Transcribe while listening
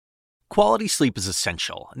Quality sleep is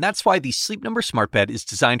essential, and that's why the Sleep Number Smart Bed is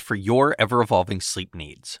designed for your ever-evolving sleep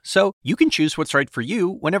needs. So you can choose what's right for you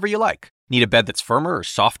whenever you like. Need a bed that's firmer or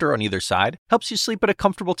softer on either side? Helps you sleep at a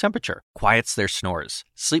comfortable temperature, quiets their snores.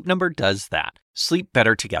 Sleep Number does that. Sleep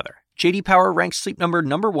better together. J.D. Power ranks Sleep Number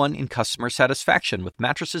 #1 in customer satisfaction with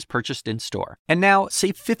mattresses purchased in-store. And now,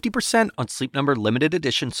 save 50% on Sleep Number limited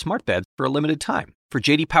edition smart beds for a limited time. For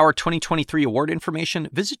J.D. Power 2023 award information,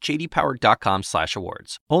 visit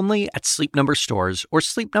jdpower.com/awards. Only at Sleep Number stores or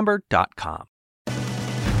sleepnumber.com.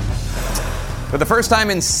 For the first time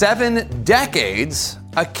in 7 decades,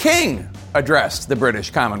 a king addressed the British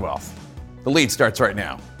Commonwealth. The lead starts right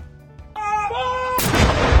now.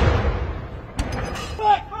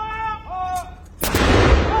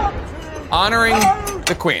 Honoring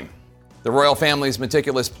the Queen. The royal family's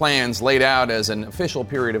meticulous plans laid out as an official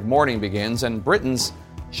period of mourning begins, and Britons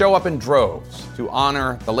show up in droves to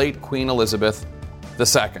honor the late Queen Elizabeth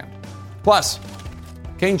II. Plus,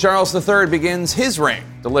 King Charles III begins his reign,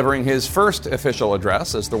 delivering his first official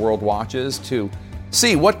address as the world watches to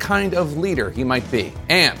see what kind of leader he might be.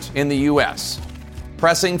 And in the U.S.,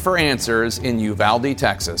 pressing for answers in Uvalde,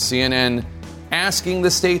 Texas, CNN asking the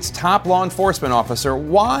state's top law enforcement officer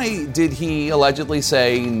why did he allegedly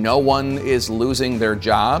say no one is losing their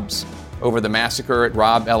jobs over the massacre at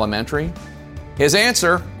Robb Elementary. His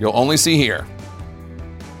answer you'll only see here.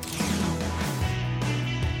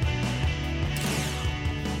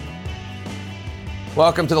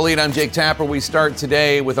 Welcome to The Lead. I'm Jake Tapper. We start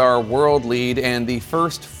today with our world lead and the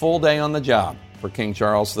first full day on the job for King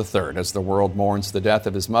Charles III as the world mourns the death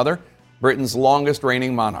of his mother, Britain's longest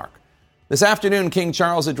reigning monarch. This afternoon, King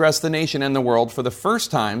Charles addressed the nation and the world for the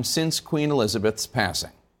first time since Queen Elizabeth's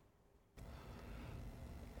passing.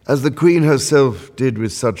 As the Queen herself did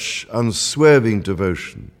with such unswerving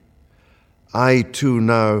devotion, I too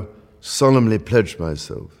now solemnly pledge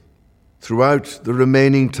myself, throughout the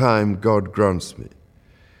remaining time God grants me,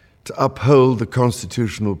 to uphold the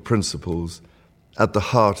constitutional principles at the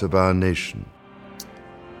heart of our nation.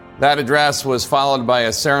 That address was followed by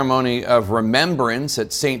a ceremony of remembrance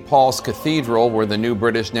at St. Paul's Cathedral, where the new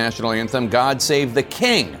British national anthem, God Save the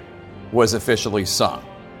King, was officially sung.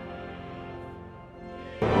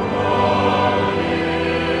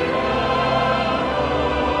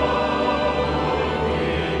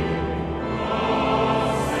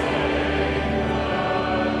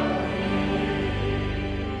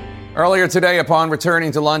 Earlier today, upon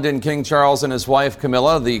returning to London, King Charles and his wife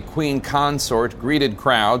Camilla, the Queen Consort, greeted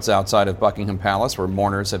crowds outside of Buckingham Palace, where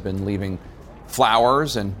mourners have been leaving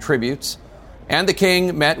flowers and tributes. And the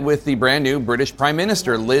King met with the brand new British Prime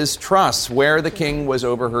Minister, Liz Truss, where the King was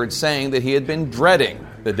overheard saying that he had been dreading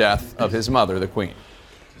the death of his mother, the Queen.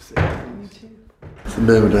 It's the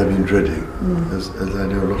moment I've been dreading, as I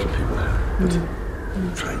know a lot of people have, but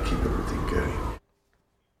try and keep everything going.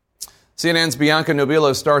 CNN's Bianca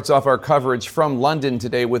Nobilo starts off our coverage from London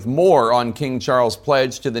today with more on King Charles'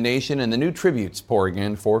 pledge to the nation and the new tributes pouring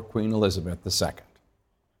in for Queen Elizabeth II.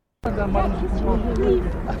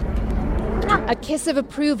 A kiss of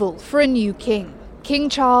approval for a new king, King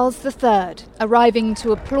Charles III, arriving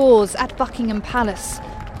to applause at Buckingham Palace.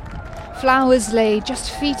 Flowers lay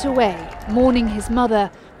just feet away, mourning his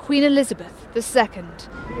mother, Queen Elizabeth II.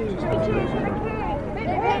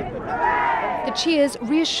 The cheers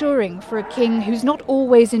reassuring for a king who's not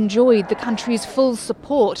always enjoyed the country's full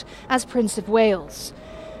support as Prince of Wales.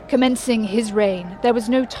 Commencing his reign, there was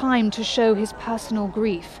no time to show his personal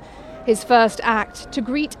grief. His first act, to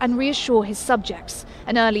greet and reassure his subjects,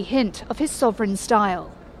 an early hint of his sovereign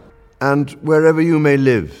style. And wherever you may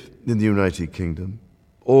live in the United Kingdom,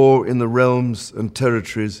 or in the realms and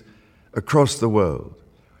territories across the world,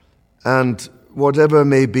 and whatever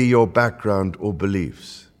may be your background or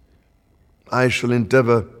beliefs, I shall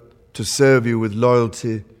endeavour to serve you with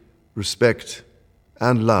loyalty, respect,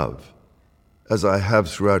 and love, as I have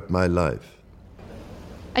throughout my life.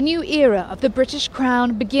 A new era of the British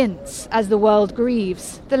crown begins as the world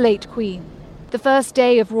grieves the late Queen. The first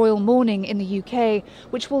day of royal mourning in the UK,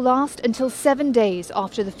 which will last until 7 days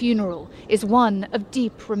after the funeral, is one of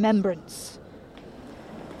deep remembrance.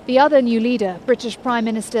 The other new leader, British Prime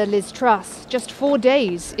Minister Liz Truss, just 4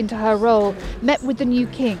 days into her role, met with the new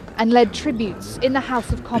king and led tributes in the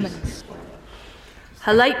House of Commons.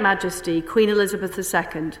 Her late Majesty, Queen Elizabeth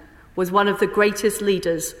II, was one of the greatest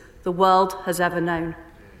leaders the world has ever known.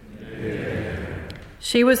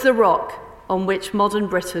 She was the rock on which modern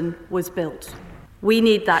Britain was built. We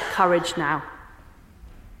need that courage now.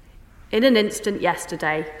 In an instant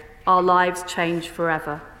yesterday, our lives changed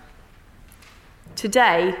forever.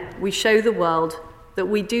 Today, we show the world that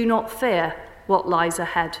we do not fear what lies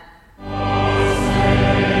ahead.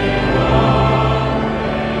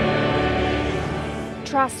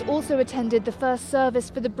 Truss also attended the first service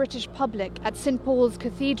for the British public at St Paul's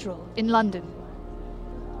Cathedral in London.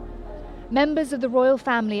 Members of the royal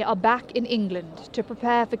family are back in England to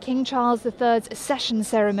prepare for King Charles III's accession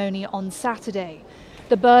ceremony on Saturday.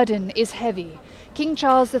 The burden is heavy. King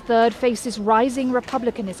Charles III faces rising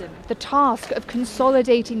republicanism, the task of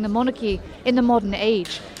consolidating the monarchy in the modern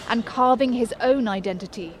age and carving his own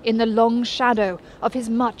identity in the long shadow of his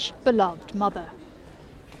much beloved mother.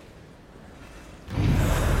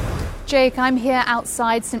 Jake, I'm here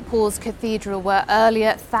outside St Paul's Cathedral, where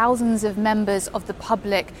earlier thousands of members of the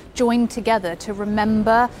public joined together to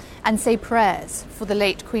remember and say prayers for the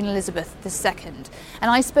late Queen Elizabeth II.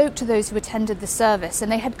 And I spoke to those who attended the service,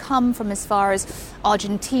 and they had come from as far as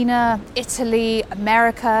Argentina, Italy,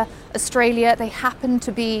 America, Australia. They happened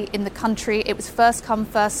to be in the country. It was first come,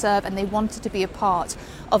 first serve, and they wanted to be a part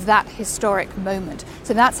of that historic moment.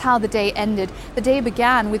 So that's how the day ended. The day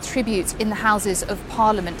began with tributes in the Houses of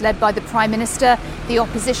Parliament, led by the Prime Minister, the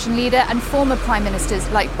opposition leader, and former Prime Ministers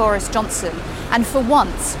like Boris Johnson. And for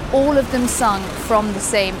once, all of them sung from the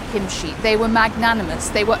same hymn sheet. They were magnanimous,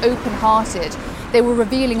 they were open-hearted, they were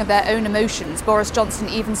revealing of their own emotions. Boris Johnson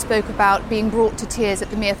even spoke about being brought to tears at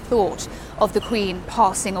the mere thought of the Queen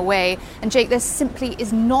passing away. And Jake, there simply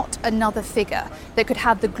is not another figure that could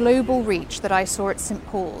have the global reach that I saw at St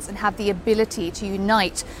Paul's and have the ability to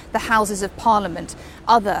unite the Houses of Parliament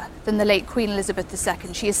other than the late Queen Elizabeth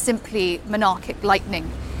II. She is simply monarchic lightning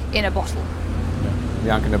in a bottle.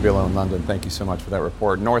 Bianca Nobilo in London, thank you so much for that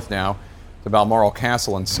report. North now to Balmoral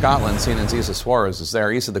Castle in Scotland. CNN's Isa Suarez is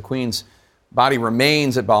there. Isa, the Queen's body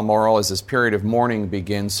remains at Balmoral as this period of mourning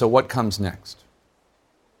begins. So what comes next?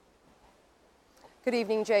 Good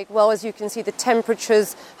evening, Jake. Well, as you can see, the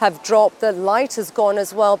temperatures have dropped, the light has gone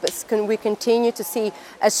as well, but we continue to see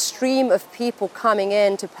a stream of people coming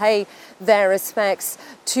in to pay their respects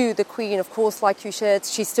to the Queen. Of course, like you said,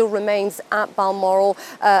 she still remains at Balmoral,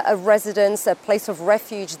 a residence, a place of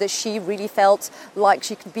refuge that she really felt like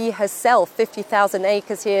she could be herself. 50,000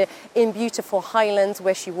 acres here in beautiful Highlands,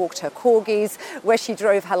 where she walked her corgis, where she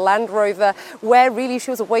drove her Land Rover, where really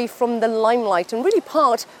she was away from the limelight and really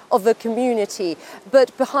part of the community.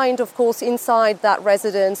 But behind, of course, inside that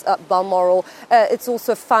residence at Balmoral, it's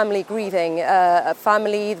also family grieving. A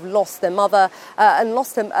family lost their mother and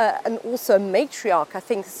lost them, and also a matriarch. I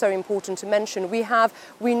think it's so important to mention.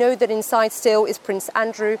 We know that inside still is Prince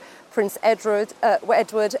Andrew, Prince Edward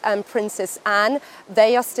and Princess Anne.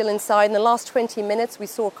 They are still inside. In the last 20 minutes, we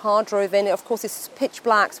saw a car drove in. Of course, it's pitch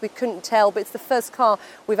black, so we couldn't tell, but it's the first car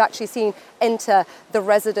we've actually seen enter the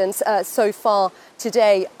residence so far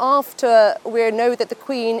today. After we know that the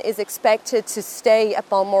Queen is expected to stay at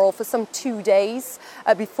Balmoral for some 2 days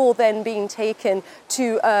before then being taken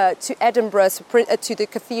to Edinburgh, to the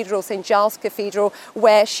cathedral, St Giles Cathedral,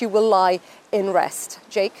 where she will lie in rest.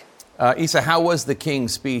 Jake? Isa, how was the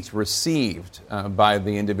King's speech received by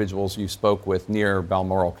the individuals you spoke with near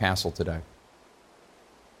Balmoral Castle today?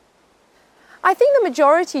 I think the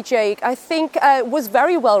majority, Jake, was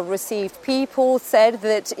very well received. People said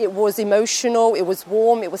that it was emotional, it was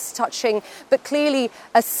warm, it was touching, but clearly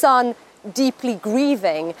a son deeply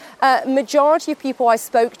grieving. Majority of people I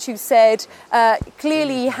spoke to said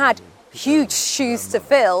clearly he had huge shoes to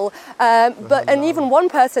fill, and even one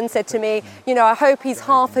person said to me, I hope he's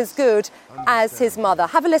half as good as his mother.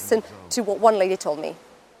 Have a listen to what one lady told me.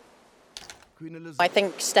 I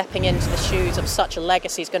think stepping into the shoes of such a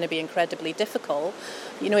legacy is going to be incredibly difficult.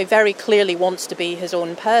 He very clearly wants to be his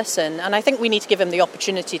own person, and I think we need to give him the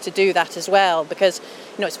opportunity to do that as well, because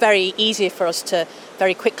it's very easy for us to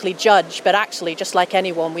very quickly judge, but actually, just like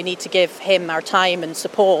anyone, we need to give him our time and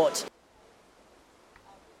support.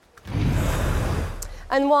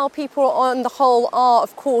 And while people on the whole are,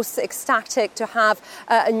 of course, ecstatic to have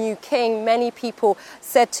a new king, many people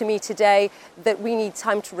said to me today that we need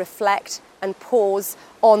time to reflect and pause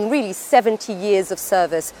on really 70 years of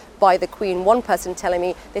service by the Queen. One person telling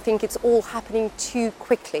me they think it's all happening too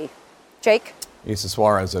quickly. Jake? Isa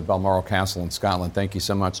Suarez at Balmoral Castle in Scotland. Thank you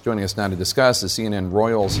so much. Joining us now to discuss is CNN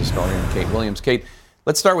Royals historian Kate Williams. Kate,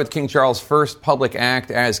 let's start with King Charles' first public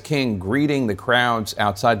act as king, greeting the crowds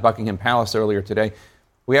outside Buckingham Palace earlier today.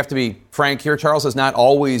 We have to be frank here. Charles has not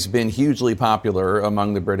always been hugely popular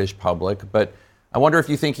among the British public, but I wonder if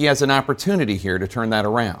you think he has an opportunity here to turn that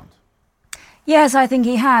around. Yes, I think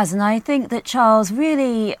he has, and I think that Charles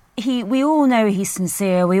really, we all know he's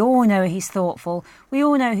sincere, we all know he's thoughtful, we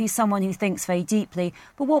all know he's someone who thinks very deeply,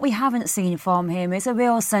 but what we haven't seen from him is a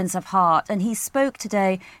real sense of heart, and he spoke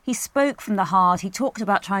today, he spoke from the heart, he talked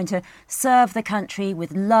about trying to serve the country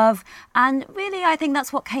with love, and really I think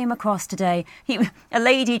that's what came across today. A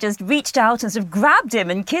lady just reached out and sort of grabbed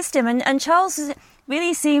him and kissed him, and Charles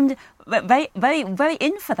really seemed very, very, very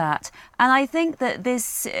in for that. And I think that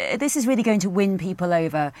this is really going to win people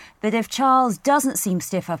over. That if Charles doesn't seem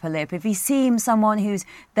stiff upper lip, if he seems someone who's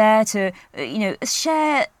there to,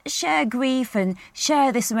 share grief and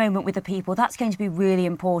share this moment with the people, that's going to be really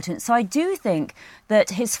important. So I do think that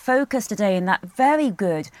his focus today in that very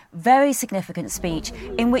good, very significant speech,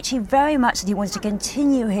 in which he very much said he wanted to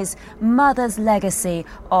continue his mother's legacy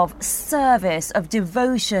of service, of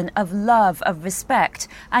devotion, of love, of respect,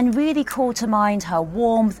 and really called to mind her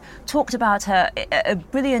warmth, talked about her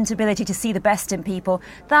brilliant ability to see the best in people.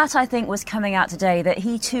 That, I think, was coming out today, that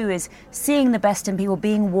he too is seeing the best in people,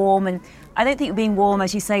 being warm. And I don't think being warm,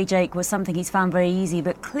 as you say, Jake, was something he's found very easy,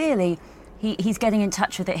 but clearly he's getting in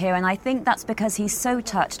touch with it here. And I think that's because he's so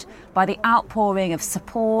touched by the outpouring of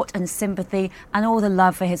support and sympathy and all the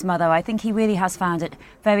love for his mother. I think he really has found it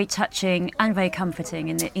very touching and very comforting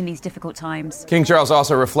in these difficult times. King Charles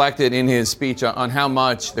also reflected in his speech on how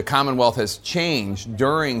much the Commonwealth has changed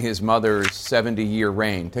during his mother's 70-year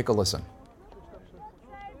reign. Take a listen.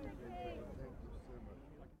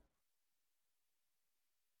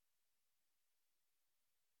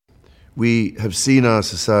 We have seen our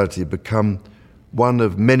society become one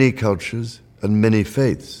of many cultures and many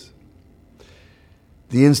faiths.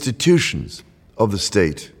 The institutions of the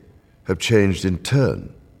state have changed in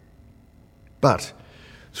turn. But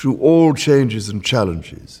through all changes and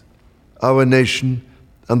challenges, our nation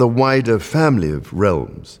and the wider family of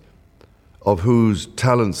realms, of whose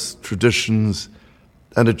talents, traditions,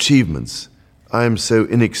 and achievements I am so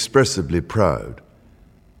inexpressibly proud,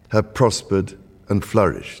 have prospered and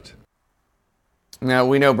flourished. Now,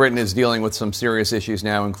 we know Britain is dealing with some serious issues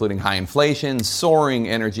now, including high inflation, soaring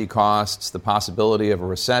energy costs, the possibility of a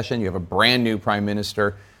recession. You have a brand new prime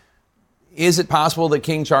minister. Is it possible that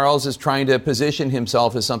King Charles is trying to position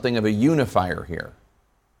himself as something of a unifier here?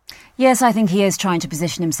 Yes, I think he is trying to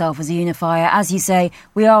position himself as a unifier. As you say,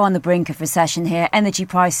 we are on the brink of recession here. Energy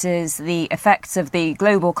prices, the effects of the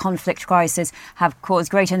global conflict crisis have caused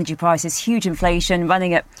great energy prices, huge inflation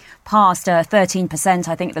running at past 13%,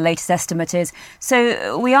 I think the latest estimate is.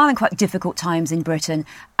 So we are in quite difficult times in Britain.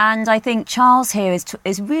 And I think Charles here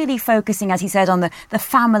is really focusing, as he said, on the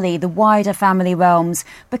family, the wider family realms.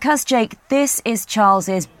 Because, Jake, this is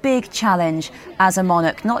Charles's big challenge as a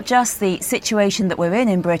monarch, not just the situation that we're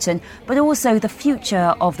in Britain, but also the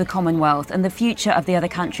future of the Commonwealth and the future of the other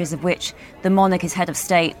countries of which the monarch is head of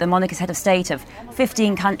state. The monarch is head of state of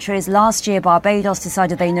 15 countries. Last year, Barbados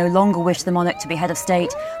decided they no longer wish the monarch to be head of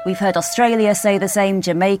state. We've heard Australia say the same,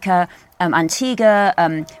 Jamaica,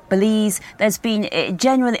 Antigua, Belize. There's been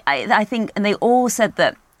generally, I think, and they all said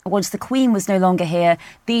that once the Queen was no longer here,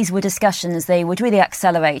 these were discussions they would really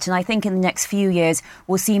accelerate. And I think in the next few years,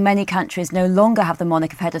 we'll see many countries no longer have the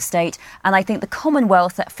monarch as head of state. And I think the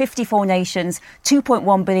Commonwealth, at 54 nations,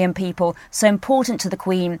 2.1 billion people, so important to the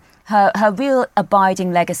Queen, her real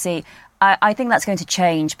abiding legacy, I think that's going to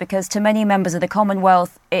change, because to many members of the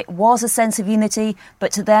Commonwealth, it was a sense of unity,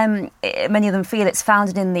 but to them, many of them feel it's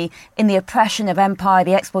founded in the oppression of empire,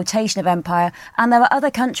 the exploitation of empire, and there are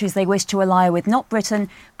other countries they wish to ally with, not Britain,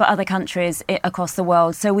 but other countries across the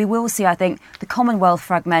world. So we will see, I think, the Commonwealth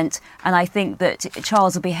fragment, and I think that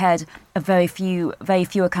Charles will be head of very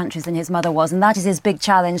fewer countries than his mother was, and that is his big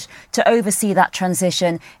challenge, to oversee that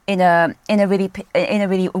transition in a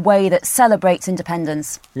really way that celebrates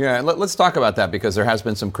independence. Yeah, let's talk about that, because there has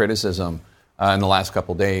been some criticism in the last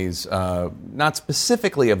couple of days, not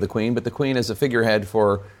specifically of the Queen, but the Queen as a figurehead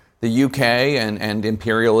for the UK and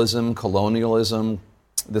imperialism, colonialism.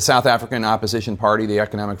 The South African opposition party, the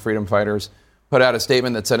Economic Freedom Fighters, put out a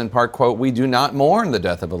statement that said in part, quote, "We do not mourn the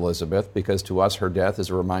death of Elizabeth because to us her death is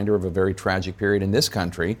a reminder of a very tragic period in this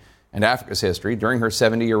country and Africa's history. During her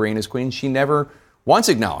 70-year reign as Queen, she never once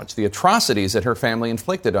acknowledged the atrocities that her family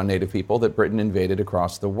inflicted on Native people that Britain invaded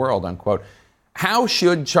across the world," unquote. How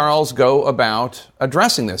should Charles go about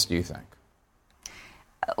addressing this, do you think?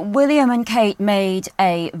 William and Kate made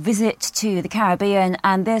a visit to the Caribbean,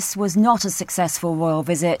 and this was not a successful royal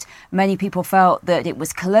visit. Many people felt that it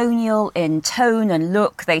was colonial in tone and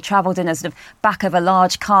look. They travelled in a sort of back of a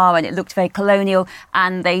large car, and it looked very colonial,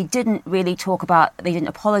 and they didn't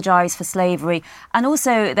apologise for slavery. And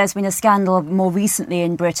also there's been a scandal more recently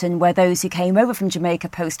in Britain where those who came over from Jamaica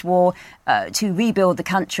post-war to rebuild the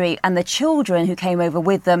country, and the children who came over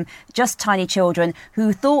with them, just tiny children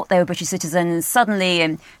who thought they were British citizens, suddenly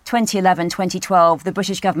Caribbean. 2011, 2012, the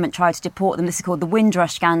British government tried to deport them. This is called the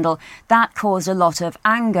Windrush scandal. That caused a lot of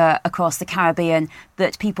anger across the Caribbean,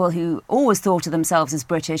 that people who always thought of themselves as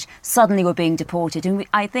British suddenly were being deported. And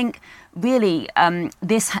I think really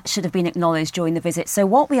this should have been acknowledged during the visit. So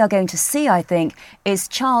what we are going to see, I think, is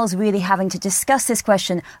Charles really having to discuss this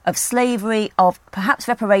question of slavery, of perhaps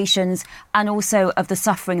reparations, and also of the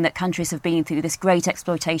suffering that countries have been through, this great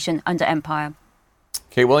exploitation under empire.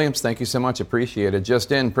 Kate Williams, thank you so much. Appreciate it.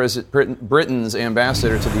 Just in, Britain's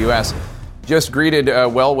ambassador to the U.S. just greeted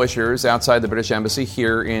well-wishers outside the British Embassy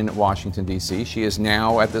here in Washington, D.C. She is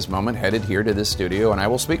now, at this moment, headed here to this studio, and I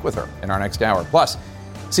will speak with her in our next hour. Plus,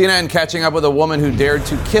 CNN catching up with a woman who dared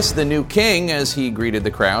to kiss the new king as he greeted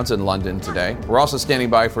the crowds in London today. We're also standing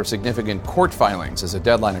by for significant court filings as a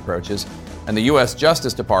deadline approaches, and the U.S.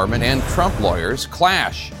 Justice Department and Trump lawyers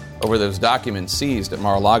clash over those documents seized at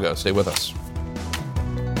Mar-a-Lago. Stay with us.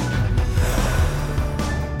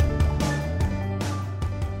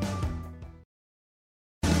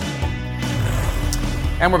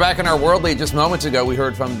 And we're back in our world lead. Just moments ago, we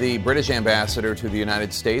heard from the British ambassador to the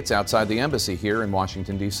United States outside the embassy here in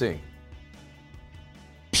Washington, D.C.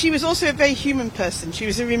 She was also a very human person. She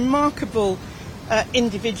was a remarkable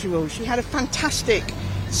individual. She had a fantastic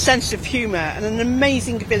sense of humour and an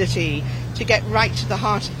amazing ability to get right to the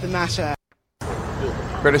heart of the matter.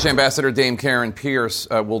 British Ambassador Dame Karen Pierce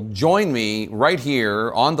will join me right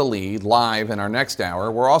here on The Lead, live in our next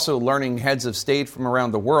hour. We're also learning heads of state from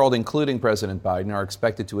around the world, including President Biden, are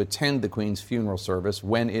expected to attend the Queen's funeral service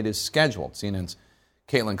when it is scheduled. CNN's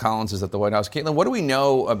Caitlin Collins is at the White House. Caitlin, what do we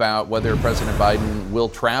know about whether President Biden will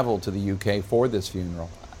travel to the UK for this funeral?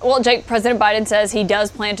 Well, Jake, President Biden says he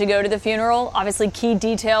does plan to go to the funeral. Obviously, key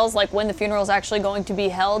details like when the funeral is actually going to be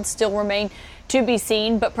held still remain to be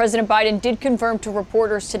seen. But President Biden did confirm to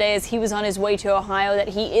reporters today as he was on his way to Ohio that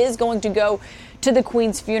he is going to go to the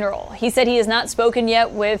Queen's funeral. He said he has not spoken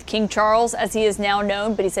yet with King Charles, as he is now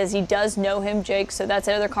known, but he says he does know him, Jake. So that's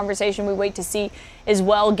another conversation we wait to see as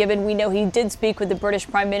well, given we know he did speak with the British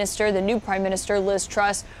Prime Minister, the new Prime Minister, Liz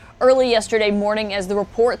Truss, early yesterday morning as the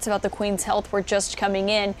reports about the Queen's health were just coming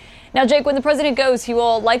in. Now, Jake, when the president goes, he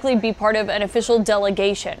will likely be part of an official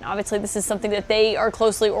delegation. Obviously, this is something that they are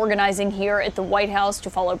closely organizing here at the White House to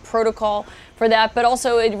follow protocol for that. But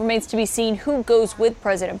also, it remains to be seen who goes with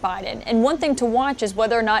President Biden. And one thing to watch is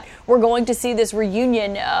whether or not we're going to see this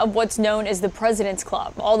reunion of what's known as the President's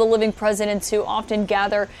Club. All the living presidents who often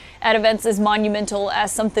gather at events as monumental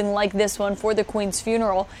as something like this one for the Queen's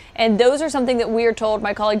funeral. And those are something that we are told,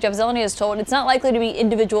 my colleague Jeff Zeleny is told, it's not likely to be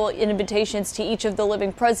individual invitations to each of the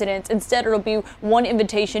living presidents. Instead, it'll be one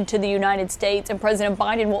invitation to the United States, and President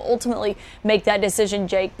Biden will ultimately make that decision,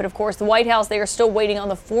 Jake. But of course, the White House, they are still waiting on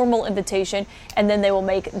the formal invitation, and then they will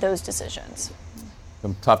make those decisions.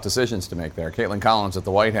 Some tough decisions to make there. Caitlin Collins at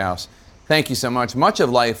the White House. Thank you so much. Much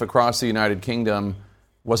of life across the United Kingdom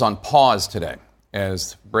was on pause today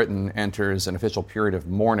as Britain enters an official period of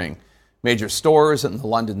mourning. Major stores and the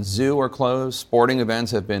London Zoo are closed. Sporting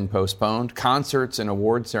events have been postponed. Concerts and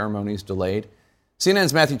award ceremonies delayed.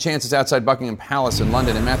 CNN's Matthew Chance is outside Buckingham Palace in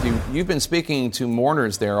London. And Matthew, you've been speaking to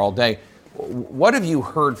mourners there all day. What have you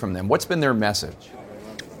heard from them? What's been their message?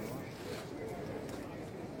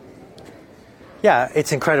 Yeah,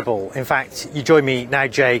 it's incredible. In fact, you join me now,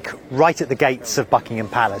 Jake, right at the gates of Buckingham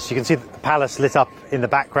Palace. You can see the palace lit up in the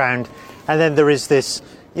background. And then there is this,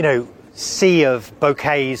 sea of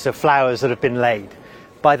bouquets of flowers that have been laid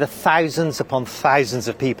by the thousands upon thousands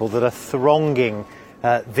of people that are thronging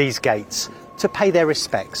these gates to pay their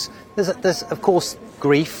respects. There's of course,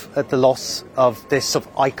 grief at the loss of this sort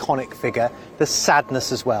of iconic figure. There's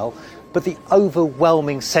sadness as well. But the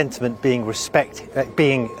overwhelming sentiment being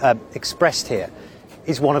expressed here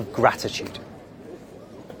is one of gratitude.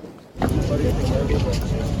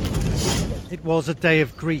 It was a day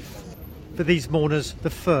of grief. For these mourners, the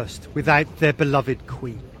first without their beloved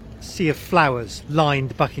Queen. A sea of flowers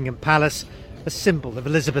lined Buckingham Palace, a symbol of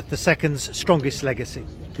Elizabeth II's strongest legacy,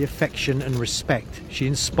 the affection and respect she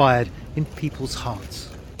inspired in people's hearts.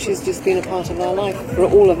 She's just been a part of our life for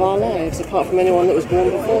all of our lives, apart from anyone that was born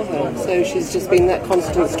before her. So she's just been that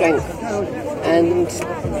constant strength and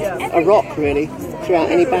a rock, really, throughout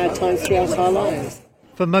any bad times throughout our lives.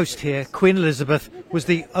 For most here, Queen Elizabeth was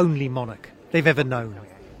the only monarch they've ever known.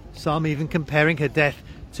 Some even comparing her death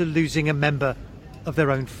to losing a member of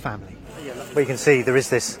their own family. Well, you can see there is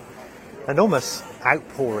this enormous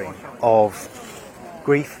outpouring of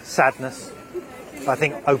grief, sadness, I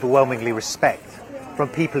think overwhelmingly respect from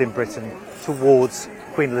people in Britain towards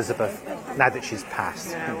Queen Elizabeth now that she's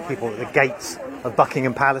passed. People at the gates of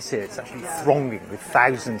Buckingham Palace here, it's actually thronging with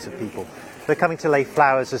thousands of people. They're coming to lay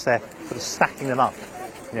flowers as they're sort of stacking them up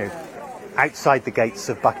outside the gates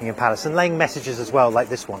of Buckingham Palace, and laying messages as well, like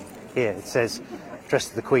this one here. It says, addressed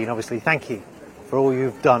to the Queen, obviously, thank you for all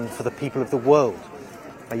you've done for the people of the world.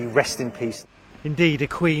 May you rest in peace. Indeed, a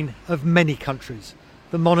queen of many countries,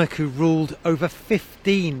 the monarch who ruled over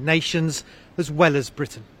 15 nations as well as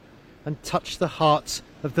Britain, and touched the hearts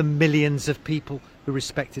of the millions of people who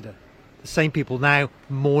respected her. The same people now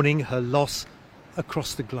mourning her loss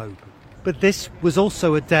across the globe. But this was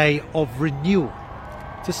also a day of renewal,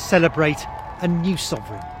 to celebrate a new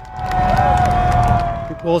sovereign.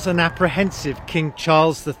 It was an apprehensive King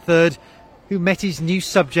Charles III who met his new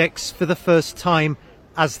subjects for the first time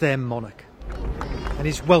as their monarch. And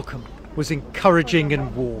his welcome was encouraging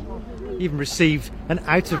and warm. He even received an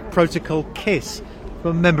out-of-protocol kiss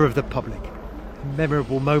from a member of the public. A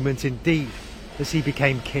memorable moment indeed as he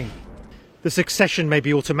became king. The succession may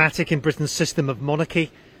be automatic in Britain's system of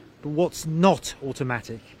monarchy, but what's not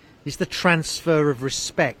automatic is the transfer of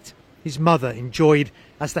respect his mother enjoyed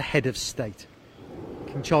as the head of state.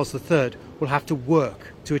 King Charles III will have to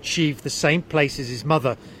work to achieve the same place as his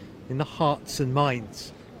mother in the hearts and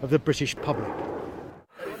minds of the British public.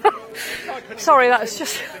 Sorry, that's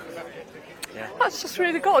just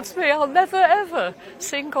really got to me. I'll never ever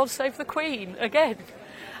sing God Save the Queen again.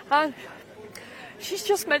 And she's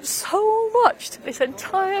just meant so much to this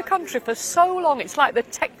entire country for so long. It's like the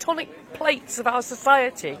tectonic plates of our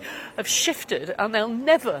society have shifted and they'll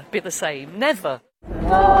never be the same. Never.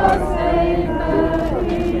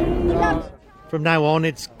 From now on,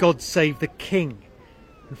 it's God Save the King.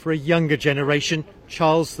 And for a younger generation,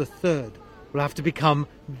 Charles III will have to become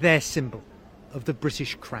their symbol of the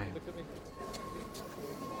British crown.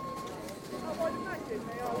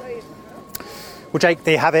 Well, Jake,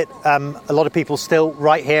 there you have it. A lot of people still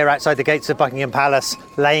right here outside the gates of Buckingham Palace,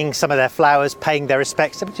 laying some of their flowers, paying their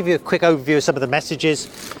respects. Let me give you a quick overview of some of the messages.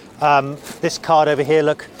 This card over here,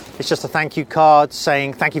 look, it's just a thank you card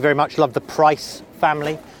saying thank you very much, love the Price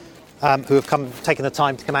family, who have taken the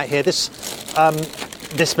time to come out here.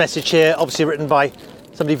 This message here, obviously written by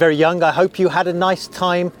somebody very young. I hope you had a nice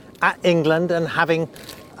time at England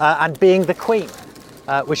and being the Queen,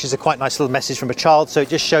 which is a quite nice little message from a child. So it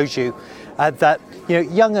just shows you that,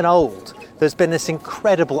 young and old, there's been this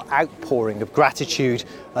incredible outpouring of gratitude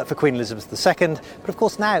for Queen Elizabeth II. But of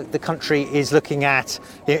course now the country is looking at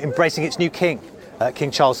embracing its new king,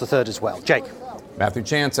 King Charles III as well. Jake. Matthew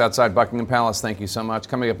Chance outside Buckingham Palace, thank you so much.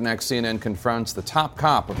 Coming up next, CNN confronts the top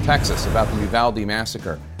cop of Texas about the Uvalde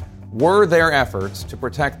massacre. Were there efforts to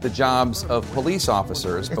protect the jobs of police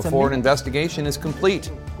officers before an investigation is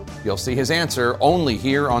complete? You'll see his answer only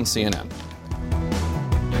here on CNN.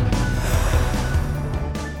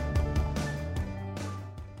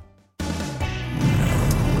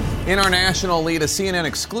 In our national lead, a CNN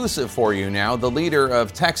exclusive for you now. The leader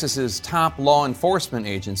of Texas's top law enforcement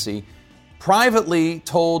agency privately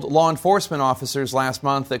told law enforcement officers last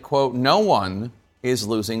month that, quote, no one is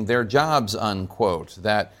losing their jobs, unquote.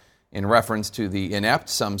 That in reference to the inept,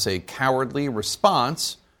 some say cowardly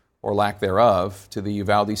response, or lack thereof, to the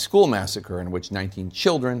Uvalde school massacre in which 19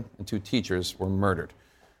 children and 2 teachers were murdered.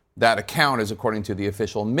 That account is according to the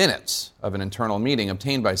official minutes of an internal meeting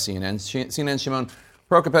obtained by CNN. CNN's Shimon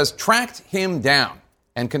Prokop tracked him down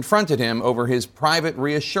and confronted him over his private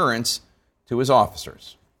reassurance to his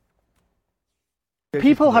officers.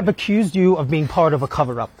 People have accused you of being part of a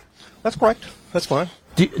cover-up. That's correct. That's fine.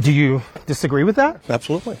 Do you disagree with that?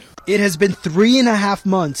 Absolutely. It has been 3.5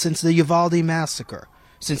 months since the Uvalde massacre,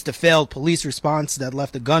 since the failed police response that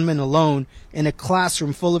left the gunman alone in a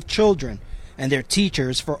classroom full of children and their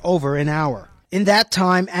teachers for over an hour. In that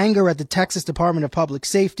time, anger at the Texas Department of Public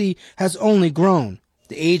Safety has only grown.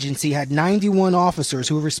 The agency had 91 officers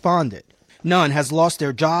who responded. None has lost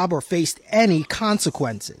their job or faced any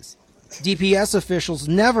consequences. DPS officials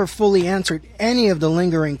never fully answered any of the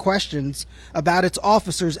lingering questions about its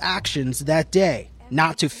officers' actions that day,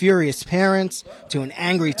 not to furious parents, to an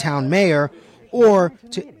angry town mayor, or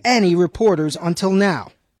to any reporters until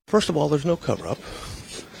now. First of all, there's no cover-up.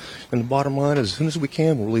 And the bottom line is, as soon as we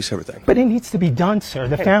can, we'll release everything. But it needs to be done, sir.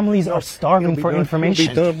 The families are starving for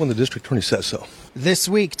information. It'll be done when the district attorney says so. This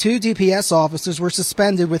week, 2 DPS officers were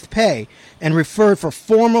suspended with pay and referred for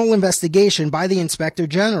formal investigation by the Inspector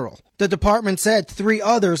General. The department said 3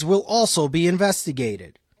 others will also be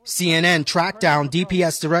investigated. CNN tracked down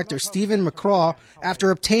DPS Director Stephen McCraw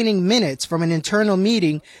after obtaining minutes from an internal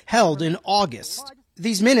meeting held in August.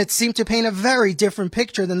 These minutes seem to paint a very different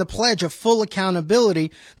picture than the pledge of full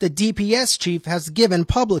accountability the DPS chief has given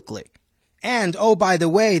publicly. And, oh, by the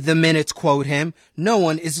way, the minutes quote him, no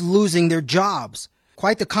one is losing their jobs.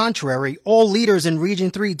 Quite the contrary, all leaders in Region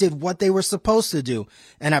 3 did what they were supposed to do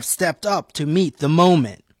and have stepped up to meet the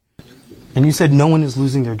moment. And you said no one is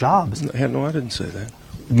losing their jobs. No, I didn't say that.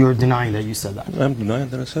 You're denying that you said that. I'm denying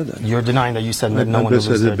that I said that. You're denying that you said that no one is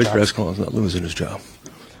losing their jobs. Victor Escalon is not losing his job.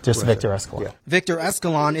 Just Victor Escalon. Yeah. Victor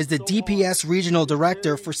Escalon is the DPS Regional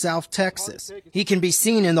Director for South Texas. He can be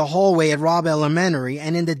seen in the hallway at Robb Elementary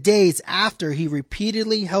and in the days after he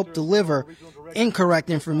repeatedly helped deliver incorrect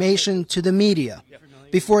information to the media.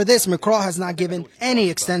 Before this, McCraw has not given any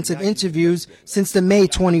extensive interviews since the May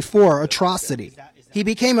 24 atrocity. He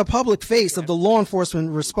became a public face of the law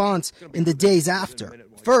enforcement response in the days after.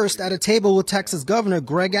 First, at a table with Texas Governor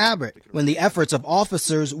Greg Abbott, when the efforts of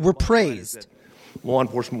officers were praised. Law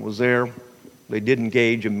enforcement was there. They did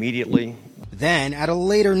engage immediately. Then, at a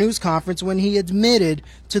later news conference when he admitted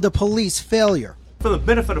to the police failure. For the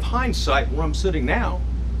benefit of hindsight, where I'm sitting now,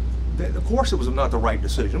 of course it was not the right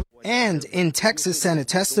decision. And in Texas Senate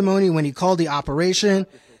testimony when he called the operation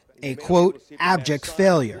a, quote, abject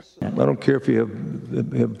failure. I don't care if you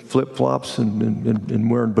have flip-flops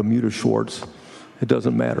and wearing Bermuda shorts. It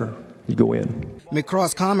doesn't matter. You go in.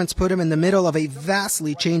 McCraw's comments put him in the middle of a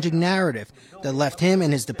vastly changing narrative that left him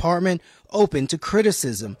and his department open to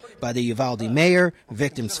criticism by the Uvalde mayor,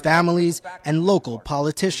 victims' families, and local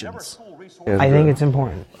politicians. I think it's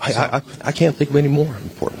important. I can't think of any more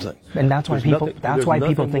important thing. And that's why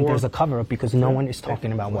people think there's a cover-up, because no one is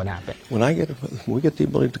talking about what happened. When we get the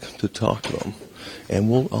ability to talk to them,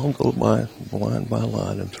 and I'll go by line by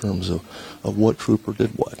line in terms of what trooper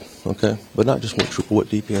did what, okay? But not just what trooper, what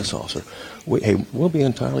DPS officer. We'll be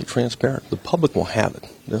entirely transparent. The public will have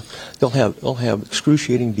it. They'll have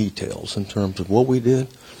excruciating details in terms of what we did,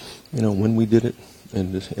 when we did it,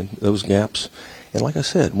 and those gaps. And like I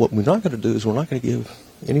said, what we're not going to do is we're not going to give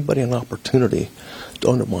anybody an opportunity to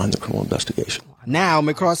undermine the criminal investigation. Now,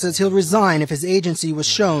 McCraw says he'll resign if his agency was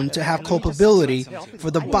shown to have culpability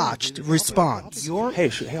for the botched response.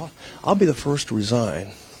 Hey, I'll be the first to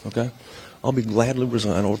resign, okay? I'll be gladly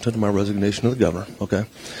resign. I'll tender my resignation to the governor, okay?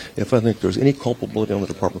 If I think there's any culpability on the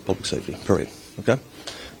Department of Public Safety, period, okay?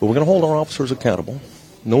 But we're going to hold our officers accountable.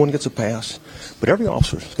 No one gets a pass, but every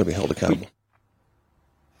officer is going to be held accountable.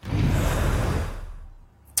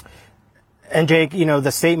 And Jake,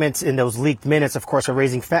 the statements in those leaked minutes, of course, are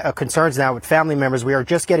raising concerns now with family members. We are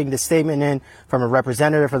just getting this statement in from a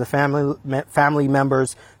representative for the family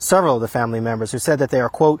members, several of the family members, who said that they are,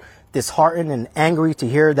 quote, disheartened and angry to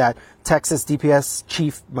hear that Texas DPS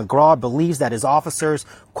Chief McCraw believes that his officers,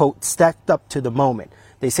 quote, stepped up to the moment.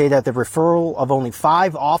 They say that the referral of only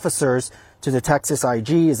 5 officers to the Texas IG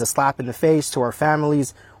is a slap in the face to our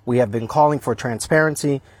families. We have been calling for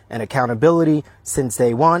transparency and accountability since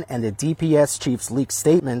day one, and the DPS chief's leaked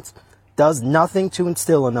statement does nothing to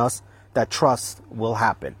instill in us that trust will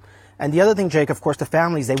happen. And the other thing, Jake, of course, the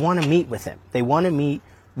families, they want to meet with him. They want to meet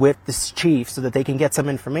with this chief so that they can get some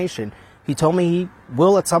information. He told me he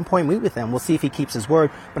will at some point meet with them. We'll see if he keeps his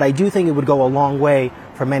word. But I do think it would go a long way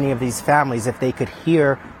for many of these families if they could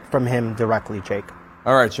hear from him directly, Jake.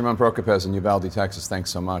 All right, Shimon Prokupecz in Uvalde, Texas. Thanks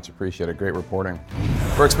so much. Appreciate it. Great reporting.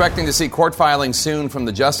 We're expecting to see court filings soon from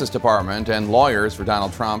the Justice Department and lawyers for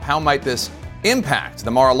Donald Trump. How might this impact the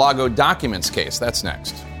Mar-a-Lago documents case? That's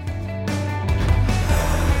next.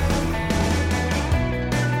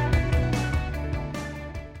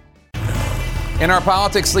 In our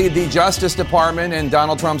politics lead, the Justice Department and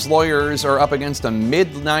Donald Trump's lawyers are up against a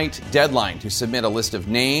midnight deadline to submit a list of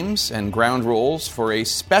names and ground rules for a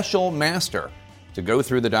special master to go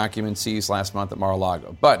through the documents seized last month at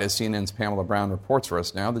Mar-a-Lago. But as CNN's Pamela Brown reports for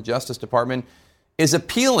us now, the Justice Department is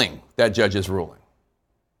appealing that judge's ruling.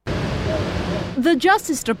 The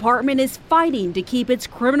Justice Department is fighting to keep its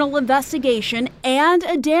criminal investigation and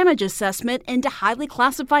a damage assessment into highly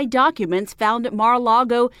classified documents found at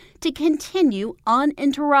Mar-a-Lago to continue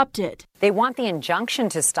uninterrupted. They want the injunction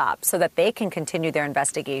to stop so that they can continue their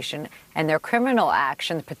investigation and their criminal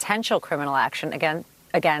action, potential criminal action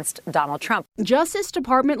against Donald Trump. Justice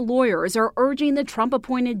Department lawyers are urging the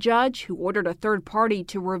Trump-appointed judge, who ordered a third party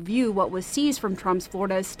to review what was seized from Trump's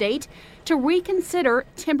Florida estate, to reconsider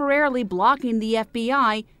temporarily blocking the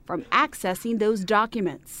FBI from accessing those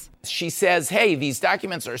documents. She says, hey, these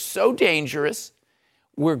documents are so dangerous,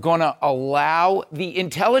 we're going to allow the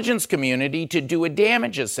intelligence community to do a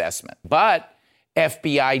damage assessment. But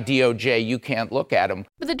FBI, DOJ, you can't look at them.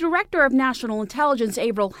 But the Director of National Intelligence,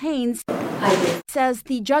 Avril Haines, says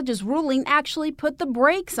the judge's ruling actually put the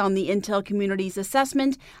brakes on the intel community's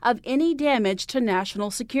assessment of any damage to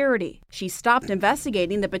national security. She stopped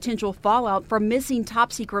investigating the potential fallout from missing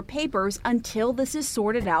top-secret papers until this is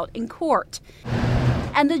sorted out in court.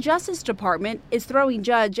 And the Justice Department is throwing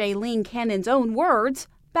Judge Aileen Cannon's own words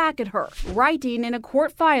back at her, writing in a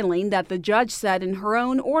court filing that the judge said in her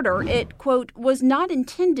own order it, quote, was not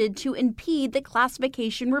intended to impede the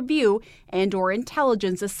classification review and or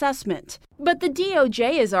intelligence assessment. But the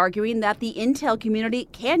DOJ is arguing that the intel community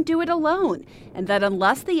can't do it alone, and that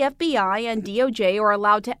unless the FBI and DOJ are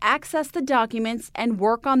allowed to access the documents and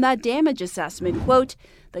work on that damage assessment, quote,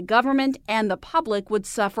 the government and the public would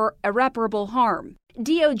suffer irreparable harm.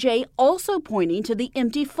 DOJ also pointing to the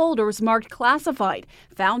empty folders marked classified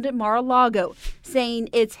found at Mar-a-Lago, saying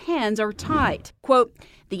its hands are tied. Quote,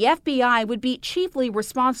 the FBI would be chiefly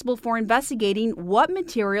responsible for investigating what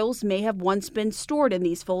materials may have once been stored in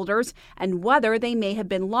these folders and whether they may have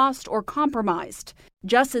been lost or compromised.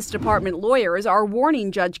 Justice Department lawyers are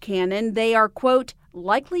warning Judge Cannon they are, quote,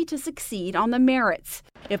 likely to succeed on the merits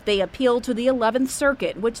if they appeal to the 11th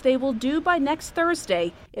Circuit, which they will do by next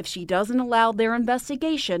Thursday if she doesn't allow their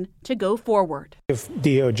investigation to go forward. If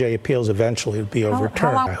DOJ appeals eventually, it will be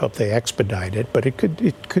overturned. I hope they expedite it, but it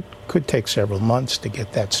could take several months to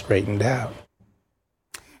get that straightened out.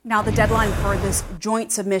 Now, the deadline for this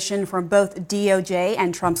joint submission from both DOJ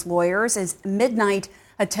and Trump's lawyers is midnight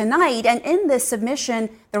tonight. And in this submission,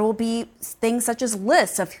 there will be things such as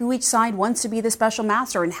lists of who each side wants to be the special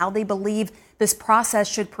master and how they believe this process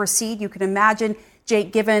should proceed. You can imagine,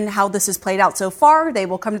 Jake, given how this has played out so far, they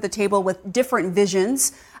will come to the table with different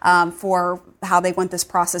visions for how they want this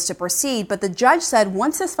process to proceed. But the judge said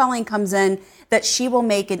once this filing comes in, that she will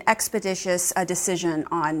make an expeditious decision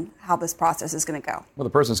on how this process is going to go. Well,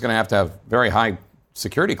 the person's going to have very high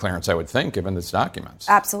security clearance, I would think, given these documents.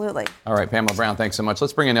 Absolutely. All right, Pamela Brown, thanks so much.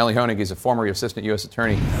 Let's bring in Elie Honig. He's a former assistant U.S.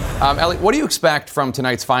 attorney. Elie, what do you expect from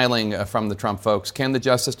tonight's filing from the Trump folks? Can the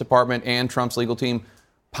Justice Department and Trump's legal team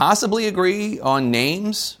possibly agree on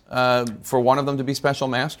names for one of them to be special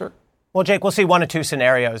master? Well, Jake, we'll see one of two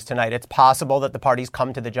scenarios tonight. It's possible that the parties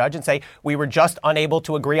come to the judge and say, we were just unable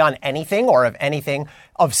to agree on anything or of anything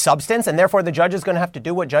of substance, and therefore the judge is going to have to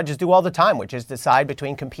do what judges do all the time, which is decide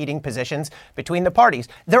between competing positions between the parties.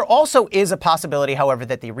 There also is a possibility, however,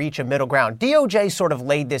 that they reach a middle ground. DOJ sort of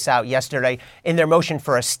laid this out yesterday in their motion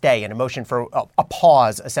for a stay and a motion for a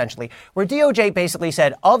pause, essentially, where DOJ basically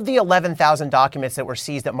said, of the 11,000 documents that were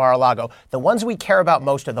seized at Mar-a-Lago, the ones we care about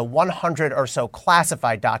most are the 100 or so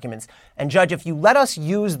classified documents. And Judge, if you let us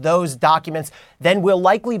use those documents, then we'll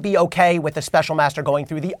likely be okay with the special master going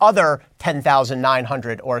through the other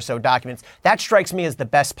 10,900 or so documents. That strikes me as the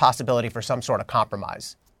best possibility for some sort of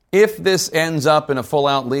compromise. If this ends up in a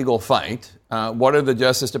full-out legal fight, what are the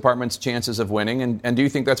Justice Department's chances of winning? And do you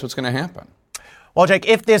think that's what's going to happen? Well, Jake,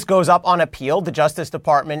 if this goes up on appeal, the Justice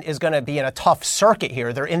Department is going to be in a tough circuit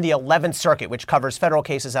here. They're in the 11th Circuit, which covers federal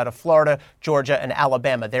cases out of Florida, Georgia, and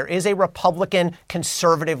Alabama. There is a Republican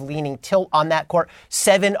conservative-leaning tilt on that court.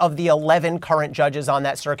 7 of the 11 current judges on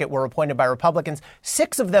that circuit were appointed by Republicans,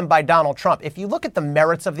 6 of them by Donald Trump. If you look at the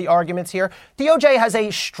merits of the arguments here, DOJ has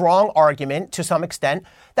a strong argument to some extent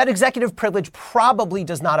that executive privilege probably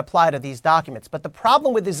does not apply to these documents. But the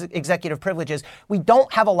problem with this executive privilege is we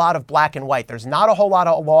don't have a lot of black and white. There's not a whole lot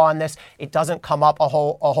of law on this. It doesn't come up a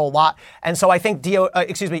whole lot. And so I think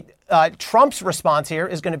Trump's response here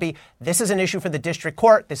is going to be, this is an issue for the district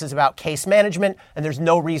court. This is about case management, and there's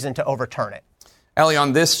no reason to overturn it. Elie,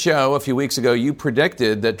 on this show a few weeks ago, you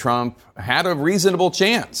predicted that Trump had a reasonable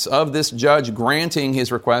chance of this judge granting his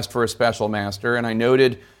request for a special master. And I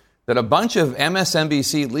noted that a bunch of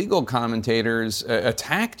MSNBC legal commentators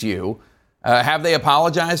attacked you. Have they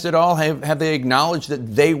apologized at all? Have they acknowledged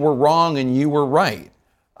that they were wrong and you were right?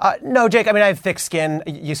 No, Jake, I mean, I have thick skin.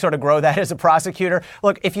 You sort of grow that as a prosecutor.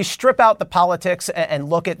 Look, if you strip out the politics and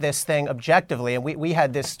look at this thing objectively, and we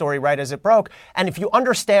had this story right as it broke, and if you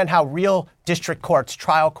understand how real district courts,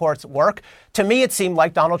 trial courts work, to me it seemed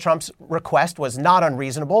like Donald Trump's request was not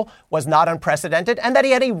unreasonable, was not unprecedented, and that he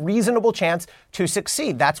had a reasonable chance to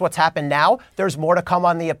succeed. That's what's happened now. There's more to come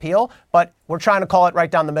on the appeal, but we're trying to call it right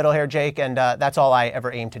down the middle here, Jake, and that's all I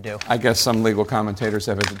ever aim to do. I guess some legal commentators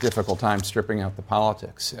have a difficult time stripping out the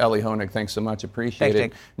politics. Elie Honig, thanks so much. Appreciate it.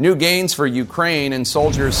 Jake. New gains for Ukraine and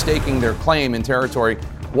soldiers staking their claim in territory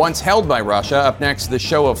once held by Russia. Up next, the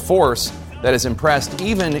show of force that has impressed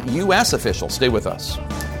even U.S. officials. Stay with us.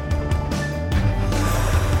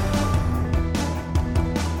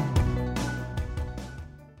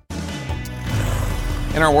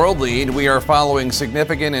 In our world lead, we are following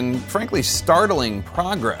significant and frankly startling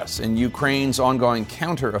progress in Ukraine's ongoing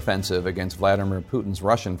counteroffensive against Vladimir Putin's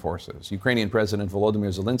Russian forces. Ukrainian President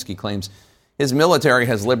Volodymyr Zelensky claims his military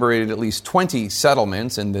has liberated at least 20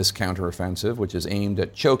 settlements in this counteroffensive, which is aimed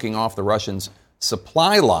at choking off the Russians'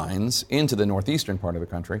 supply lines into the northeastern part of the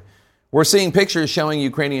country. We're seeing pictures showing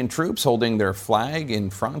Ukrainian troops holding their flag in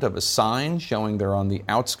front of a sign showing they're on the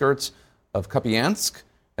outskirts of Kupiansk.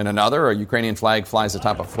 And another, a Ukrainian flag flies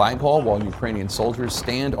atop a flagpole while Ukrainian soldiers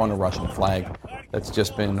stand on a Russian flag that's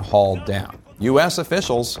just been hauled down. U.S.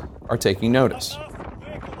 officials are taking notice.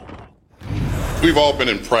 We've all been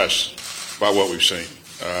impressed by what we've seen.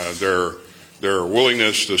 Their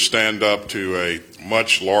willingness to stand up to a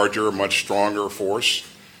much larger, much stronger force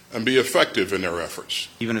and be effective in their efforts.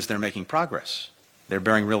 Even as they're making progress, they're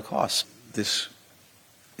bearing real costs. This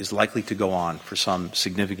is likely to go on for some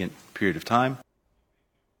significant period of time.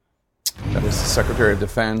 That is the Secretary of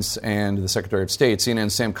Defense and the Secretary of State.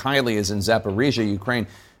 CNN's Sam Kiley is in Zaporizhia, Ukraine.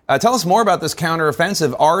 Tell us more about this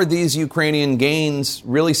counteroffensive. Are these Ukrainian gains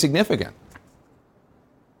really significant?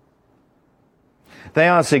 They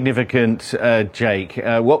are significant, Jake.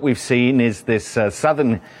 What we've seen is this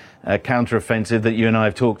southern counteroffensive that you and I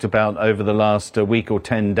have talked about over the last week or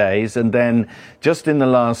 10 days. And then just in the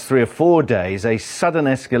last 3 or 4 days, a sudden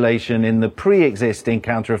escalation in the pre-existing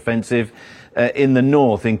counteroffensive in the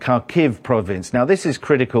north, in Kharkiv province. Now, this is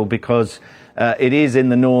critical because it is in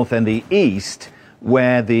the north and the east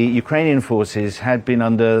where the Ukrainian forces had been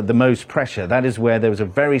under the most pressure. That is where there was a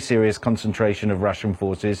very serious concentration of Russian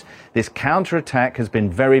forces. This counterattack has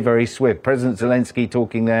been very, very swift. President Zelensky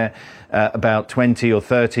talking there about 20 or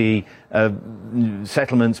 30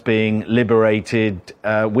 settlements being liberated.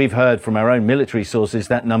 We've heard from our own military sources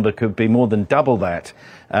that number could be more than double that.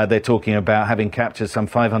 They're talking about having captured some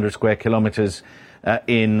 500 square kilometers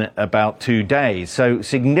in about 2 days. So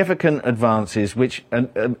significant advances, which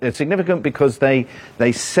are significant because they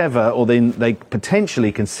sever, or they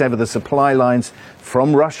potentially can sever the supply lines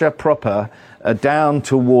from Russia proper down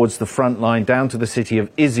towards the front line, down to the city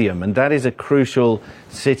of Izium. And that is a crucial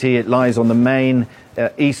city. It lies on the main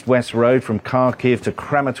east-west road from Kharkiv to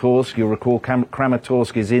Kramatorsk. You'll recall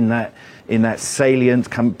Kramatorsk is in that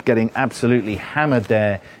salient, getting absolutely hammered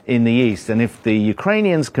there in the east. And if the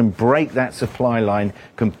Ukrainians can break that supply line,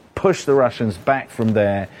 can push the Russians back from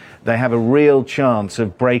there, they have a real chance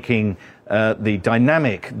of breaking the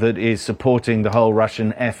dynamic that is supporting the whole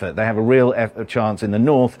Russian effort. They have a real chance in the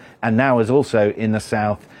north, and now is also in the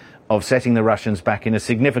south, of setting the Russians back in a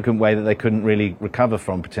significant way that they couldn't really recover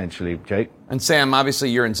from, potentially, Jake. And Sam, obviously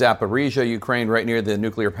you're in Zaporizhia, Ukraine, right near the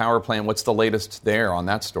nuclear power plant. What's the latest there on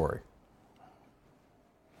that story?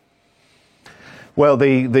 Well,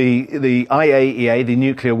 the IAEA, the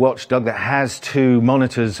nuclear watchdog that has 2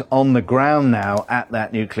 monitors on the ground now at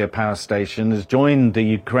that nuclear power station, has joined the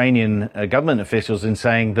Ukrainian government officials in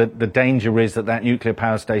saying that the danger is that nuclear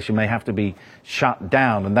power station may have to be shut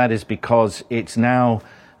down. And that is because it's now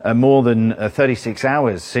more than 36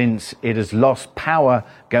 hours since it has lost power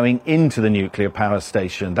going into the nuclear power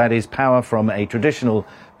station. That is power from a traditional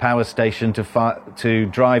power station to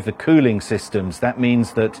drive the cooling systems. That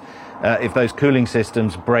means that if those cooling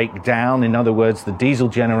systems break down, in other words, the diesel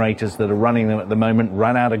generators that are running them at the moment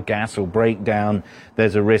run out of gas or break down,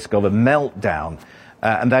 there's a risk of a meltdown.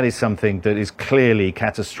 And that is something that is clearly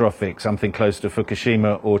catastrophic, something close to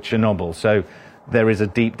Fukushima or Chernobyl. So there is a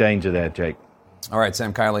deep danger there, Jake. All right,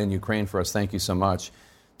 Sam Kiley in Ukraine for us. Thank you so much.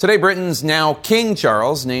 Today, Britain's now King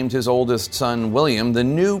Charles named his oldest son, William, the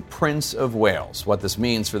new Prince of Wales. What this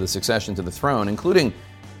means for the succession to the throne, including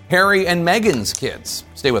Harry and Meghan's kids.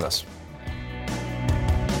 Stay with us.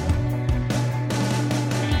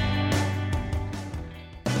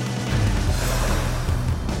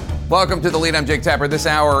 Welcome to The Lead. I'm Jake Tapper. This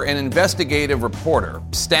hour, an investigative reporter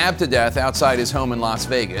stabbed to death outside his home in Las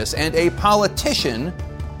Vegas, and a politician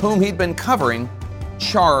whom he'd been covering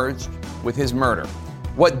charged with his murder.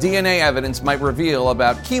 What DNA evidence might reveal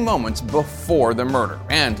about key moments before the murder.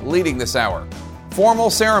 And leading this hour, formal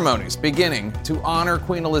ceremonies beginning to honor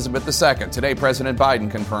Queen Elizabeth II. Today, President Biden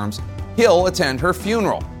confirms he'll attend her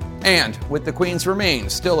funeral. And with the Queen's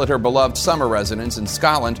remains still at her beloved summer residence in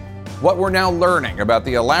Scotland, what we're now learning about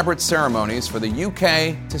the elaborate ceremonies for the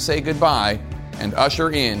UK to say goodbye and usher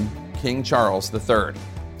in King Charles III.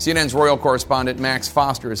 CNN's royal correspondent Max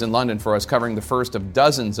Foster is in London for us, covering the first of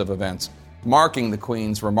dozens of events marking the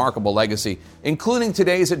Queen's remarkable legacy, including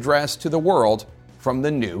today's address to the world from the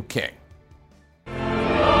new king.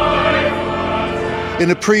 In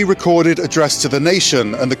a pre-recorded address to the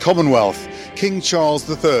nation and the Commonwealth, King Charles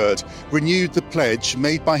III renewed the pledge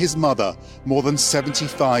made by his mother more than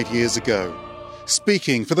 75 years ago.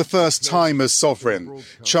 Speaking for the first time as sovereign,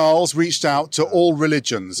 Charles reached out to all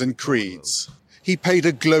religions and creeds. He paid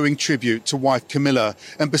a glowing tribute to wife Camilla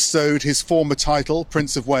and bestowed his former title,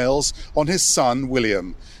 Prince of Wales, on his son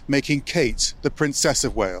William, making Kate the Princess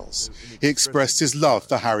of Wales. He expressed his love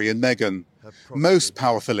for Harry and Meghan. Most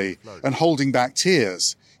powerfully, and holding back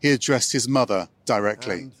tears, he addressed his mother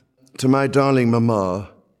directly. To my darling Mama,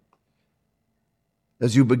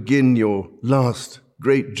 as you begin your last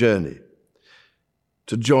great journey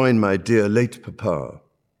to join my dear late Papa,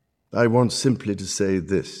 I want simply to say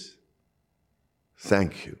this.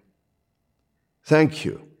 Thank you. Thank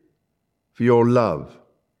you for your love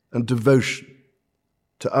and devotion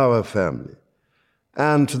to our family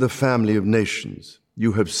and to the family of nations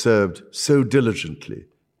you have served so diligently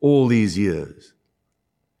all these years.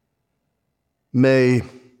 May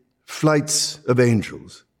flights of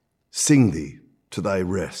angels sing thee to thy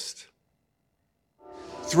rest.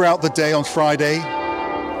 Throughout the day on Friday,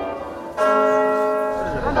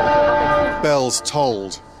 bells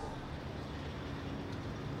tolled,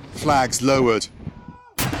 flags lowered,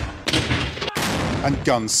 and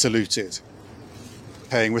guns saluted,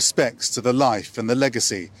 paying respects to the life and the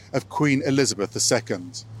legacy of Queen Elizabeth II.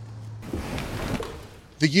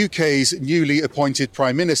 The UK's newly appointed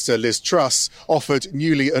Prime Minister, Liz Truss, offered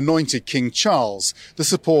newly anointed King Charles the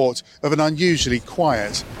support of an unusually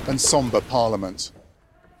quiet and sombre Parliament.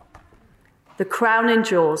 The crown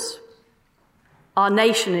endures, our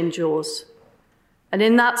nation endures, and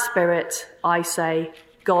in that spirit, I say,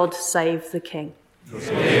 God save the King.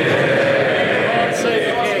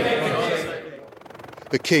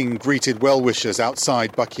 The King greeted well-wishers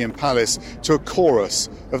outside Buckingham Palace to a chorus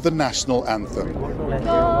of the national anthem.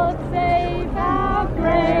 God save our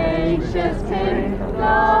gracious King,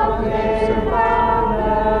 God save our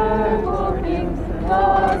noble King,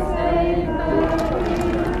 God save the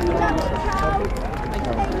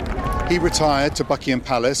King. He retired to Buckingham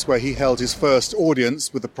Palace, where he held his first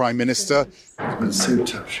audience with the Prime Minister. It's so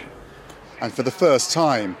touching. And for the first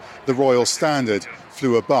time, the royal standard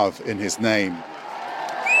flew above in his name.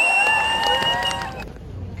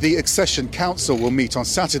 The Accession Council will meet on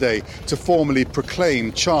Saturday to formally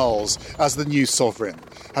proclaim Charles as the new sovereign,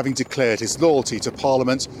 having declared his loyalty to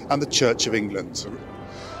Parliament and the Church of England.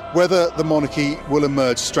 Whether the monarchy will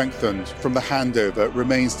emerge strengthened from the handover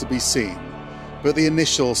remains to be seen, but the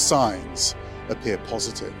initial signs appear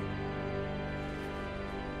positive.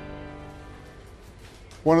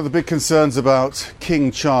 One of the big concerns about King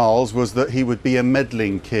Charles was that he would be a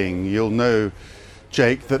meddling king. You'll know,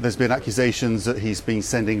 Jake, that there's been accusations that he's been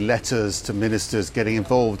sending letters to ministers, getting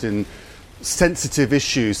involved in sensitive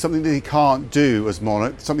issues, something that he can't do as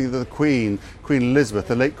monarch, something that the Queen Elizabeth,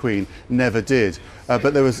 the late Queen, never did.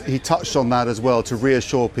 But he touched on that as well to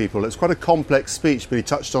reassure people. It's quite a complex speech, but he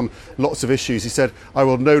touched on lots of issues. He said, it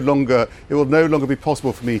will no longer be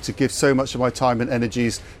possible for me to give so much of my time and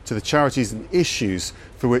energies to the charities and issues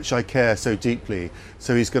for which I care so deeply.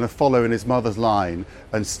 So he's going to follow in his mother's line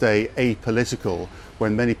and stay apolitical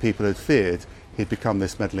when many people had feared he'd become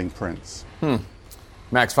this meddling prince.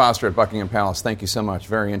 Max Foster at Buckingham Palace, thank you so much.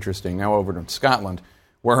 Very interesting. Now over to Scotland,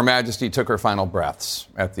 where Her Majesty took her final breaths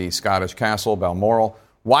at the Scottish castle, Balmoral,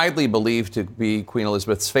 widely believed to be Queen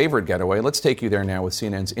Elizabeth's favorite getaway. Let's take you there now with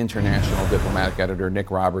CNN's international diplomatic editor,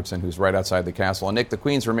 Nick Robertson, who's right outside the castle. And Nick, the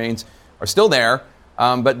Queen's remains are still there,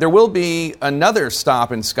 but there will be another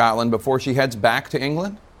stop in Scotland before she heads back to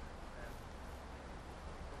England?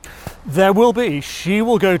 There will be. She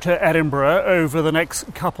will go to Edinburgh over the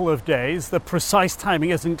next couple of days. The precise timing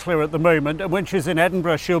isn't clear at the moment. And when she's in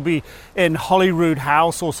Edinburgh, she'll be in Holyrood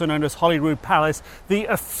House, also known as Holyrood Palace, the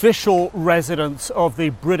official residence of the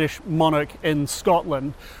British monarch in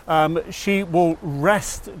Scotland. She will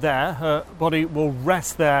rest there. Her body will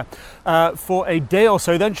rest there for a day or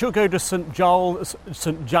so. Then she'll go to St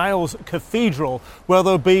Giles Cathedral, where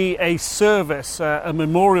there'll be a service, a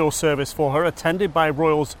memorial service for her, attended by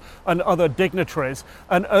royals and other dignitaries,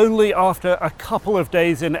 and only after a couple of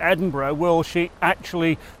days in Edinburgh will she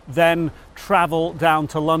actually then travel down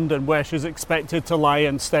to London, where she's expected to lie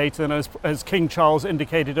in state. And as King Charles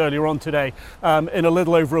indicated earlier on today, in a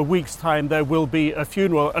little over a week's time there will be a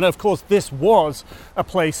funeral. And of course this was a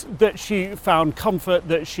place that she found comfort,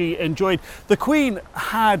 that she enjoyed. The Queen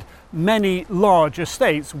had many large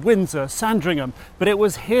estates, Windsor, Sandringham, but it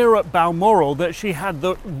was here at Balmoral that she had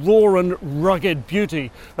the raw and rugged beauty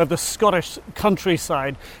of the Scottish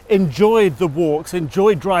countryside, enjoyed the walks,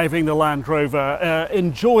 enjoyed driving the Land Rover,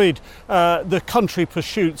 enjoyed the country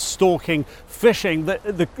pursuits, stalking, fishing.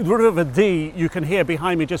 The River Dee, you can hear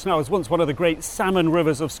behind me just now, was once one of the great salmon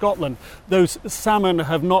rivers of Scotland. Those salmon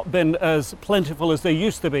have not been as plentiful as they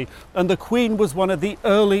used to be, and the Queen was one of the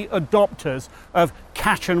early adopters of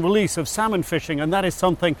catch and release, of salmon fishing, and that is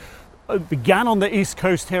something began on the east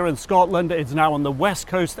coast here in Scotland. It's now on the west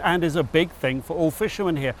coast and is a big thing for all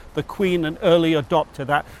fishermen here. The Queen, an early adopter,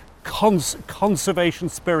 that conservation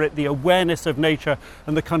spirit, the awareness of nature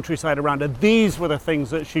and the countryside around her. These were the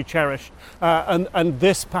things that she cherished. And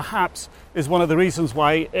this perhaps is one of the reasons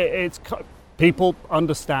why people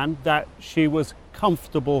understand that she was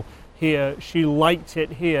comfortable here, she liked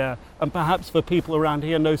it here, and perhaps for people around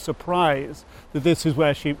here, no surprise that this is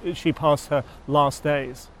where she passed her last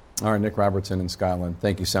days. All right, Nick Robertson in Scotland,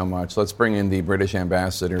 thank you so much. Let's bring in the British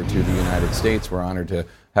ambassador to the United States. We're honored to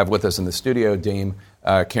have with us in the studio Dame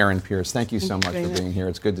Karen Pierce. Thank you so much for being here.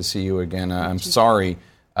 It's good to see you again. I'm sorry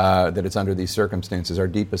that it's under these circumstances. Our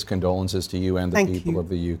deepest condolences to you and the people of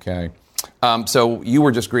the UK. So you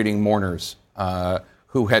were just greeting mourners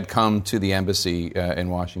who had come to the embassy in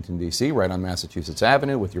Washington, D.C., right on Massachusetts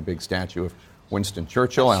Avenue with your big statue of Winston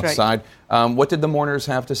Churchill outside. Right. What did the mourners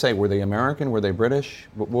have to say? Were they American? Were they British?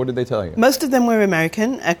 What did they tell you? Most of them were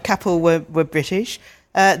American. A couple were British.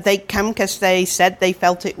 They came because they said they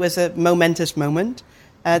felt it was a momentous moment.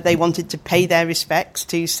 They wanted to pay their respects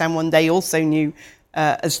to someone they also knew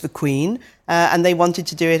as the Queen, and they wanted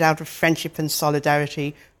to do it out of friendship and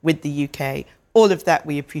solidarity with the UK. All of that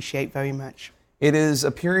we appreciate very much. It is a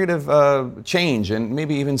period of change and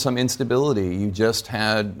maybe even some instability. You just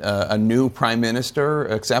had a new prime minister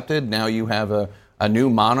accepted. Now you have a new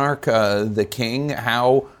monarch, the king.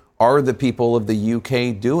 How are the people of the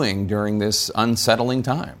UK doing during this unsettling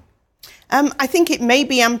time? I think it may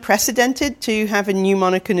be unprecedented to have a new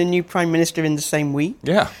monarch and a new prime minister in the same week.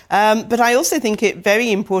 Yeah. But I also think it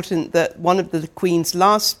very important that one of the Queen's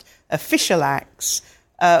last official acts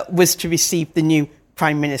was to receive the new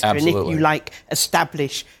Prime Minister. Absolutely. And if you like,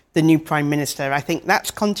 establish the new Prime Minister. I think that's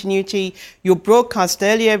continuity. Your broadcast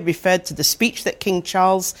earlier referred to the speech that King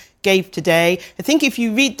Charles gave today. I think if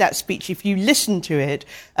you read that speech, if you listen to it,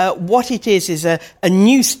 what it is a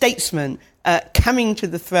new statesman coming to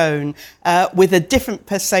the throne with a different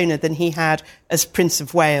persona than he had as Prince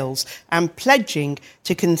of Wales, and pledging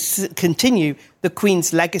to continue the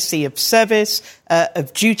Queen's legacy of service,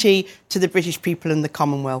 of duty to the British people and the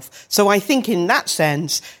Commonwealth. So I think in that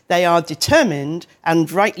sense, they are determined,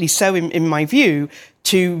 and rightly so in my view,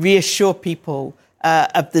 to reassure people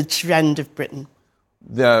of the trend of Britain.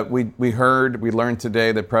 We learned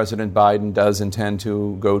today that President Biden does intend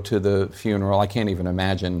to go to the funeral. I can't even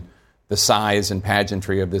imagine the size and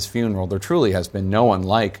pageantry of this funeral. There truly has been no one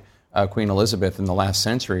like Queen Elizabeth in the last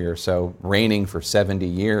century or so, reigning for 70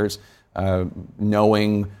 years,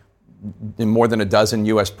 knowing more than a dozen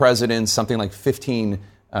U.S. presidents, something like 15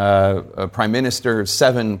 prime ministers,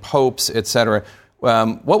 7 popes, etc.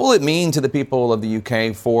 What will it mean to the people of the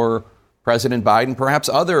UK for President Biden, perhaps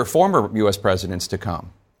other former U.S. presidents to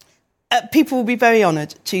come? People will be very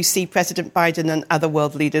honoured to see President Biden and other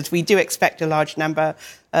world leaders. We do expect a large number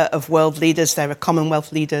of world leaders. There are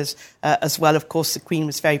Commonwealth leaders as well. Of course, the Queen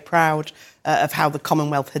was very proud of how the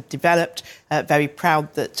Commonwealth had developed, very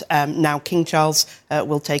proud that now King Charles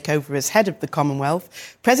will take over as head of the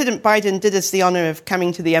Commonwealth. President Biden did us the honour of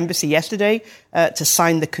coming to the embassy yesterday to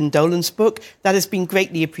sign the condolence book. That has been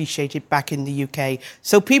greatly appreciated back in the UK.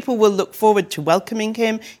 So people will look forward to welcoming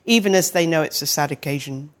him, even as they know it's a sad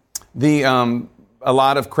occasion. A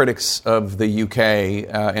lot of critics of the UK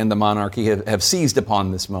and the monarchy have seized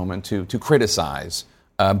upon this moment to criticize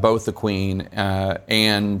both the Queen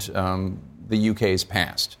and the UK's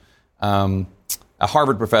past. A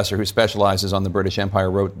Harvard professor who specializes on the British Empire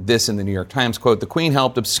wrote this in the New York Times, quote, "The Queen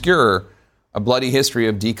helped obscure a bloody history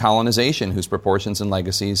of decolonization whose proportions and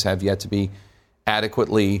legacies have yet to be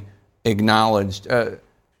adequately acknowledged."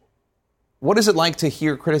 What is it like to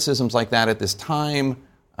hear criticisms like that at this time?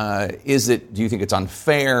 Do you think it's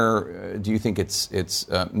unfair? Do you think it's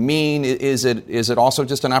mean? Is it also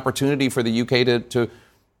just an opportunity for the UK to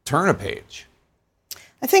turn a page?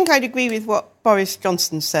 I think I'd agree with what Boris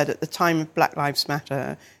Johnson said at the time of Black Lives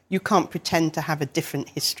Matter. You can't pretend to have a different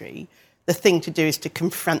history. The thing to do is to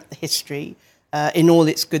confront the history in all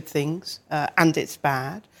its good things and its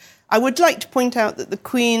bad. I would like to point out that the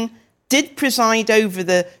Queen did preside over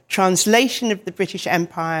the translation of the British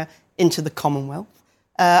Empire into the Commonwealth.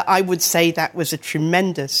 I would say that was a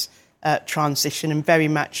tremendous transition and very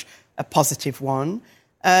much a positive one.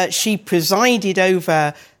 She presided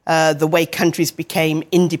over the way countries became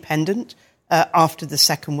independent after the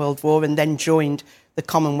Second World War and then joined the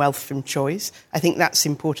Commonwealth from choice. I think that's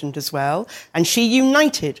important as well. And she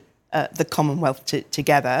united the Commonwealth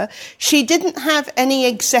together. She didn't have any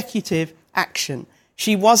executive action.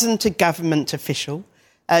 She wasn't a government official.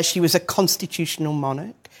 She was a constitutional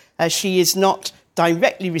monarch. She is not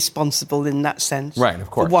directly responsible in that sense, right,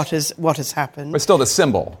 of course, for what has happened. But still the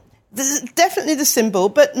symbol. Definitely the symbol,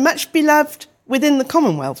 but much beloved within the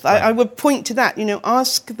Commonwealth. Right. I would point to that.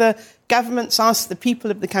 Ask the governments asked the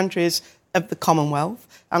people of the countries of the Commonwealth,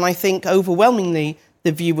 and I think overwhelmingly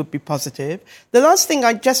the view would be positive. The last thing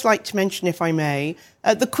I'd just like to mention, if I may,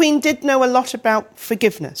 the Queen did know a lot about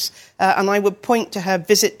forgiveness, and I would point to her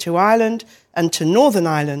visit to Ireland and to Northern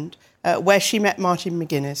Ireland, where she met Martin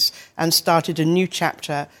McGuinness and started a new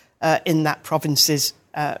chapter in that province's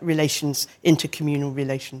relations, intercommunal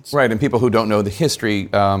relations. Right, and people who don't know the history,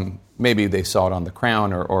 maybe they saw it on The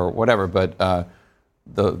Crown or whatever, but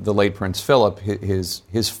the late Prince Philip,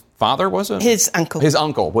 his father, was it? His uncle. His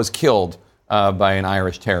uncle was killed by an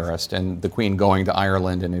Irish terrorist, and the Queen going to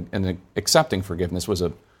Ireland and accepting forgiveness was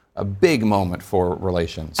a big moment for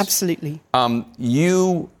relations. Absolutely.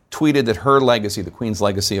 You tweeted that her legacy, the Queen's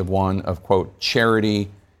legacy, of one of, quote, charity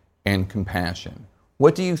and compassion.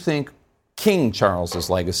 What do you think King Charles's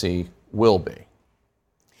legacy will be?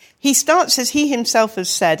 He starts, as he himself has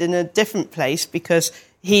said, in a different place because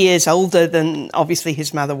he is older than obviously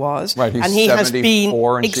his mother was. Right, he's and he 74 has been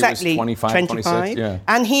and exactly she was 25, 26, yeah.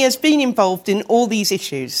 And he has been involved in all these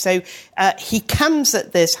issues. So he comes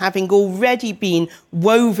at this having already been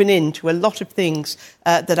woven into a lot of things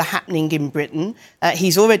that are happening in Britain.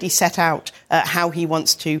 He's already set out how he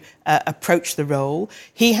wants to approach the role.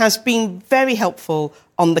 He has been very helpful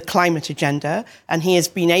on the climate agenda, and he has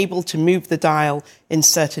been able to move the dial in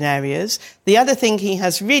certain areas. The other thing he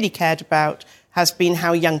has really cared about has been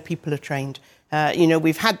how young people are trained.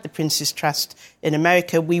 We've had the Prince's Trust in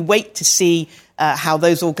America. We wait to see how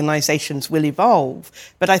those organisations will evolve.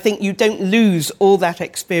 But I think you don't lose all that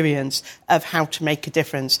experience of how to make a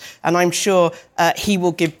difference. And I'm sure he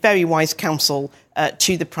will give very wise counsel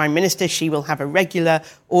to the Prime Minister. She will have a regular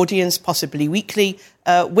audience, possibly weekly,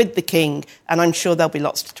 with the King. And I'm sure there'll be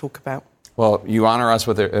lots to talk about. Well, you honor us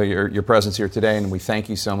with your presence here today, and we thank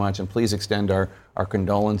you so much. And please extend our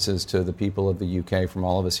condolences to the people of the UK from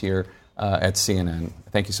all of us here at CNN.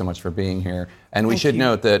 Thank you so much for being here. And we should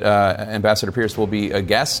note that Ambassador Pierce will be a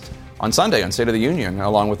guest on Sunday on State of the Union,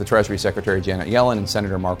 along with the Treasury Secretary Janet Yellen and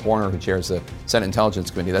Senator Mark Warner, who chairs the Senate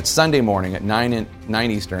Intelligence Committee. That's Sunday morning at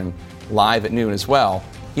 9 Eastern, live at noon as well,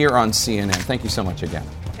 here on CNN. Thank you so much again.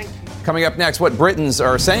 Coming up next, what Britons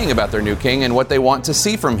are saying about their new king and what they want to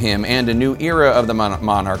see from him, and a new era of the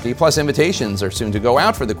monarchy. Plus, invitations are soon to go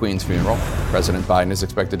out for the Queen's funeral. President Biden is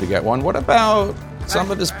expected to get one. What about some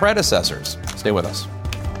of his predecessors? Stay with us.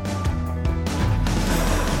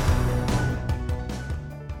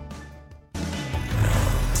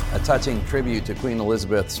 A touching tribute to Queen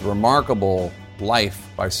Elizabeth's remarkable life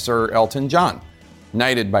by Sir Elton John,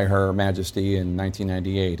 knighted by Her Majesty in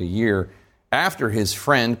 1998, a year after his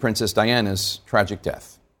friend Princess Diana's tragic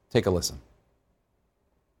death. Take a listen.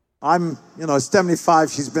 I'm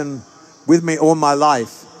 75. She's been with me all my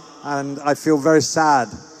life, and I feel very sad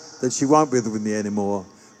that she won't be with me anymore.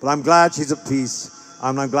 But I'm glad she's at peace,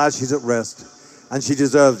 and I'm glad she's at rest, and she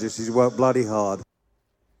deserves it. She's worked bloody hard.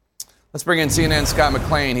 Let's bring in CNN's Scott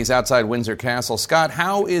McLean. He's outside Windsor Castle. Scott,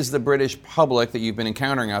 how is the British public that you've been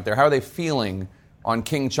encountering out there, how are they feeling on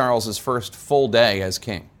King Charles's first full day as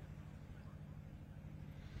king?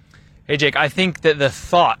 Hey, Jake, I think that the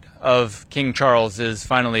thought of King Charles is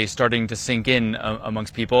finally starting to sink in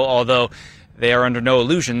amongst people, although they are under no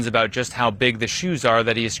illusions about just how big the shoes are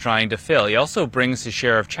that he is trying to fill. He also brings his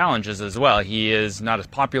share of challenges as well. He is not as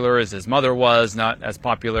popular as his mother was, not as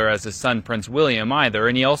popular as his son Prince William either,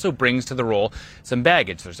 and he also brings to the role some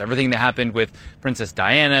baggage. There's everything that happened with Princess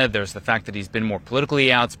Diana, there's the fact that he's been more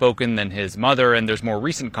politically outspoken than his mother, and there's more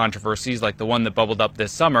recent controversies like the one that bubbled up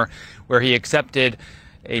this summer where he accepted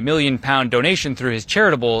a £1 million donation through his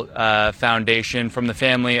charitable foundation from the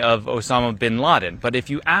family of Osama bin Laden. But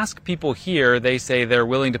if you ask people here, they say they're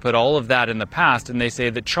willing to put all of that in the past, and they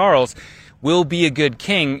say that Charles will be a good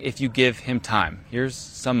king if you give him time. Here's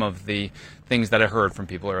some of the things that I heard from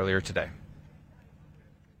people earlier today.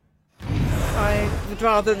 I would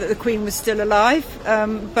rather that the Queen was still alive,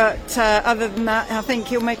 but other than that, I think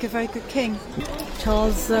he'll make a very good king.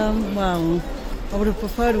 Charles, well, I would have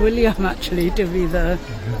preferred William actually to be the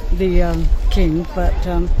king, but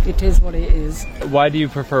it is what it is. Why do you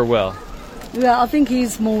prefer Will? Yeah, I think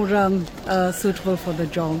he's more suitable for the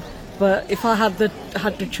job. But if I had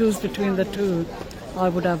to choose between the two, I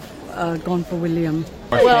would have gone for William.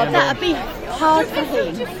 Well, that would be hard for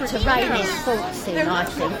him to rein his thoughts in, I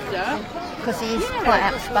think, because he's quite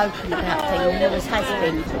outspoken about things, and always has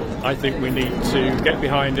been. I think we need to get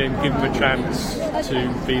behind him, give him a chance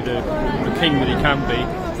to be the king that he can be,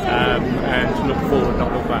 and look forward,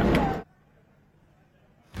 not look back.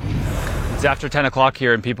 It's after 10 o'clock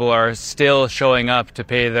here, and people are still showing up to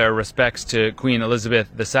pay their respects to Queen Elizabeth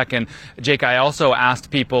II. Jake, I also asked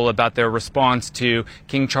people about their response to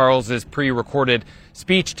King Charles's pre-recorded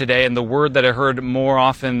speech today, and the word that I heard more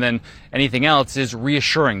often than anything else is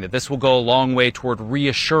reassuring, that this will go a long way toward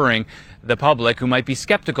reassuring the public who might be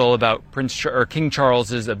skeptical about King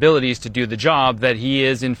Charles's abilities to do the job, that he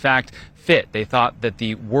is in fact fit. They thought that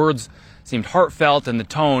the words seemed heartfelt and the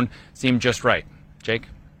tone seemed just right. Jake?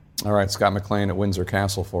 All right, Scott McLean at Windsor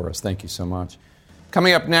Castle for us. Thank you so much.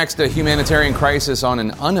 Coming up next, a humanitarian crisis on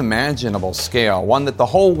an unimaginable scale, one that the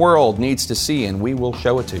whole world needs to see, and we will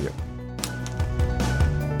show it to you.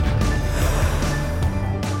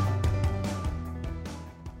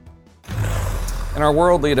 In our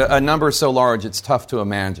world lead, a number so large it's tough to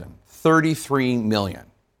imagine. 33 million.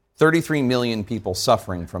 33 million people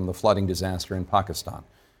suffering from the flooding disaster in Pakistan.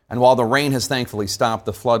 And while the rain has thankfully stopped,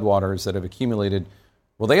 the floodwaters that have accumulated,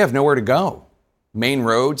 well, they have nowhere to go. Main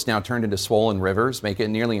roads, now turned into swollen rivers, make it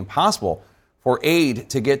nearly impossible for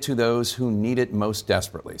aid to get to those who need it most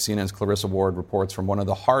desperately. CNN's Clarissa Ward reports from one of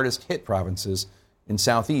the hardest hit provinces in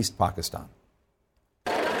southeast Pakistan.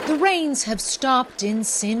 The rains have stopped in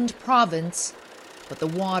Sindh province, but the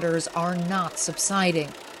waters are not subsiding.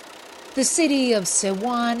 The city of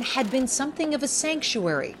Siwan had been something of a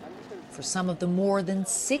sanctuary for some of the more than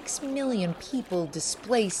 6 million people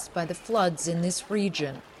displaced by the floods in this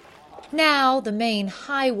region. Now the main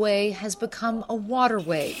highway has become a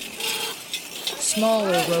waterway.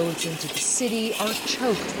 Smaller roads into the city are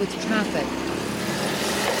choked with traffic.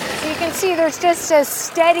 So you can see there's just a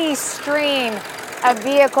steady stream of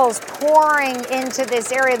vehicles pouring into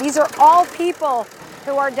this area. These are all people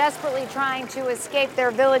who are desperately trying to escape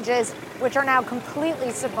their villages, which are now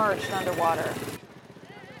completely submerged underwater.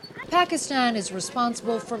 Pakistan is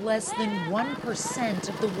responsible for less than 1%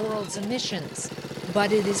 of the world's emissions,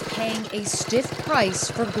 but it is paying a stiff price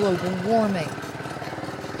for global warming.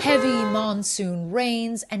 Heavy monsoon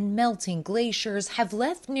rains and melting glaciers have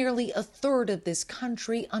left nearly a third of this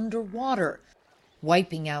country underwater,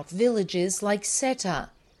 wiping out villages like Seta.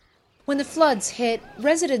 When the floods hit,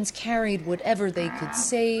 residents carried whatever they could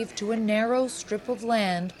save to a narrow strip of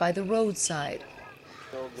land by the roadside.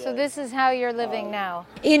 So this is how you're living now?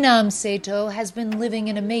 Inam Seto has been living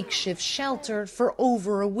in a makeshift shelter for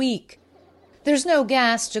over a week. There's no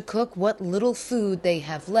gas to cook what little food they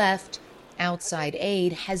have left. Outside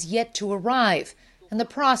aid has yet to arrive, and the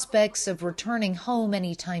prospects of returning home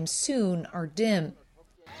anytime soon are dim.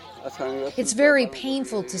 It's very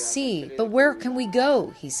painful to see, but where can we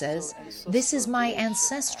go, he says. This is my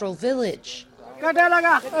ancestral village.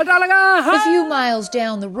 A few miles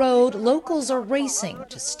down the road, locals are racing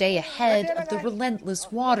to stay ahead of the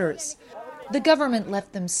relentless waters. The government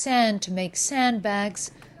left them sand to make sandbags,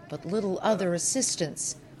 but little other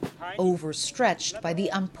assistance, overstretched by the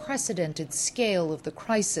unprecedented scale of the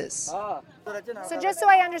crisis. So just so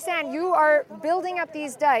I understand, you are building up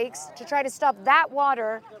these dikes to try to stop that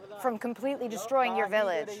water from completely destroying your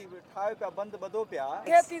village.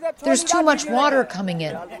 There's too much water coming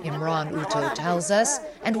in, Imran Utto tells us,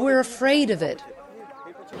 and we're afraid of it.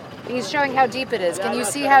 He's showing how deep it is. Can you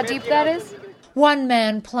see how deep that is? One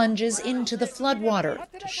man plunges into the floodwater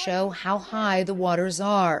to show how high the waters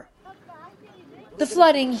are. The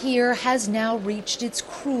flooding here has now reached its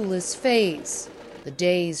cruelest phase. The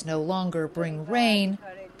days no longer bring rain,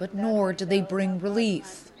 but nor do they bring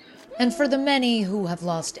relief. And for the many who have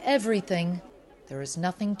lost everything, there is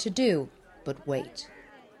nothing to do but wait.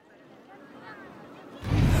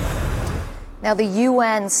 Now, the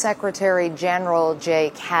UN Secretary General,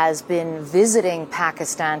 Jake, has been visiting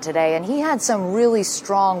Pakistan today, and he had some really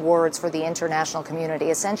strong words for the international community,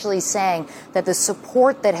 essentially saying that the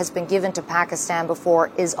support that has been given to Pakistan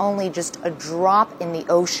before is only just a drop in the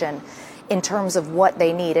ocean in terms of what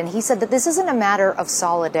they need. And he said that this isn't a matter of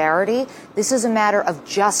solidarity, this is a matter of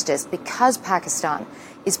justice, because Pakistan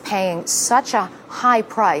is paying such a high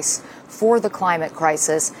price for the climate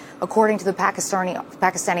crisis. According to the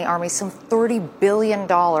Pakistani army, some $30 billion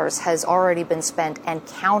has already been spent and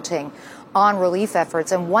counting on relief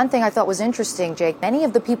efforts. And one thing I thought was interesting, Jake, many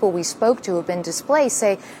of the people we spoke to who have been displaced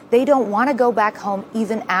say they don't want to go back home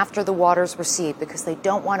even after the waters recede, because they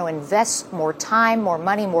don't want to invest more time, more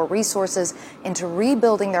money, more resources into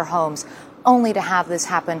rebuilding their homes, only to have this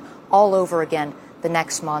happen all over again the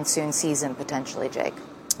next monsoon season, potentially, Jake.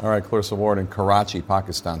 All right, Clarissa Ward in Karachi,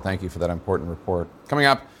 Pakistan. Thank you for that important report. Coming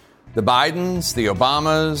up, the Bidens, the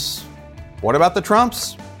Obamas. What about the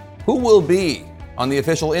Trumps? Who will be on the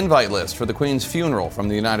official invite list for the Queen's funeral from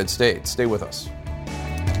the United States? Stay with us.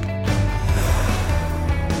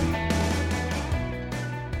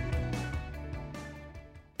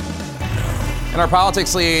 In our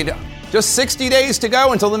politics lead, just 60 days to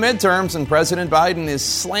go until the midterms, and President Biden is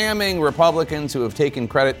slamming Republicans who have taken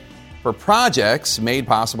credit for projects made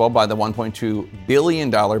possible by the $1.2 billion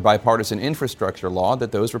bipartisan infrastructure law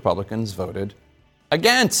that those Republicans voted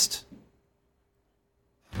against.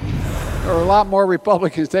 There are a lot more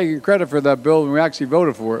Republicans taking credit for that bill than we actually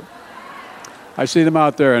voted for it. I see them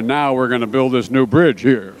out there, and now we're going to build this new bridge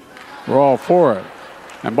here. We're all for it.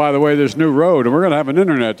 And by the way, this new road, and we're going to have an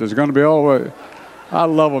internet that's going to be all the way. I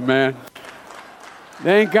love them, man.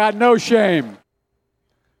 They ain't got no shame.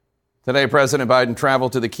 Today, President Biden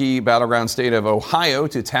traveled to the key battleground state of Ohio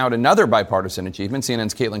to tout another bipartisan achievement.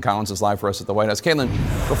 CNN's Caitlin Collins is live for us at the White House. Caitlin,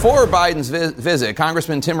 before Biden's visit,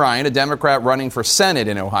 Congressman Tim Ryan, a Democrat running for Senate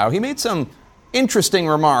in Ohio, he made some interesting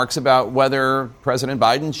remarks about whether President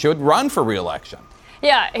Biden should run for re-election.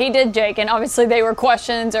 Yeah, he did, Jake, and obviously they were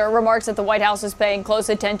questions or remarks that the White House is paying close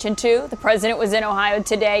attention to. The president was in Ohio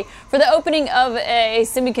today for the opening of a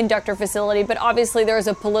semiconductor facility, but obviously there is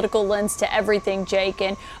a political lens to everything, Jake,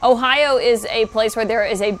 and Ohio is a place where there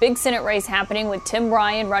is a big Senate race happening with Tim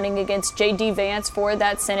Ryan running against J.D. Vance for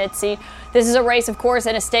that Senate seat. This is a race, of course,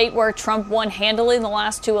 in a state where Trump won handily in the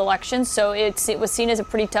last two elections, so it was seen as a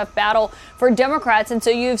pretty tough battle for Democrats, and so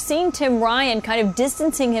you've seen Tim Ryan kind of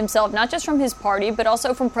distancing himself, not just from his party, but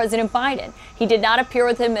also from President Biden. He did not appear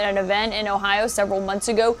with him at an event in Ohio several months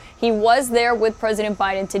ago. He was there with President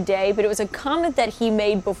Biden today, but it was a comment that he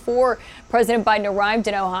made before President Biden arrived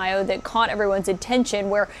in Ohio that caught everyone's attention,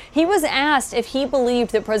 where he was asked if he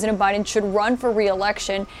believed that President Biden should run for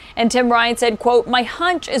re-election. And Tim Ryan said, quote, "My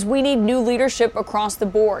hunch is we need new leadership across the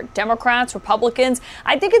board. Democrats, Republicans.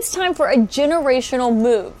 I think it's time for a generational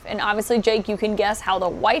move." And obviously, Jake, you can guess how the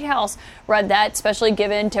White House read that, especially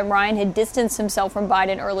given Tim Ryan had distanced himself from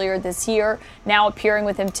Biden earlier this year, now appearing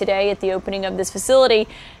with him today at the opening of this facility.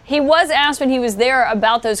 He was asked when he was there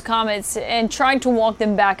about those comments and trying to walk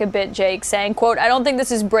them back a bit, Jake, saying, quote, "I don't think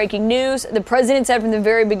this is breaking news. The president said from the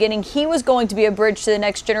very beginning he was going to be a bridge to the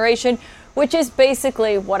next generation," which is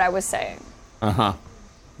basically what I was saying. Uh-huh.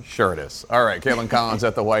 Sure it is. All right, Caitlin Collins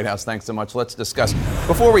at the White House. Thanks so much. Let's discuss.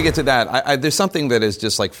 Before we get to that, there's something that is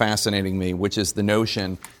just like fascinating me, which is the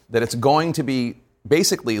notion that it's going to be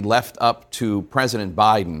basically left up to President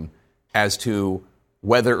Biden as to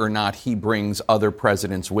whether or not he brings other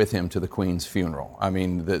presidents with him to the Queen's funeral. I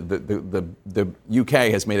mean, the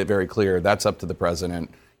UK has made it very clear that's up to the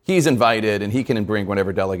president. He's invited and he can bring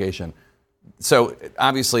whatever delegation. So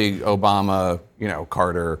obviously Obama,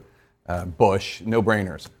 Carter, Bush,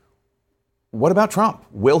 no-brainers. What about Trump?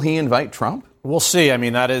 Will he invite Trump? We'll see. I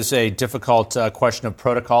mean, that is a difficult question of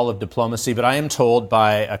protocol of diplomacy. But I am told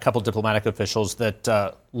by a couple diplomatic officials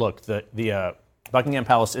that, look, the Buckingham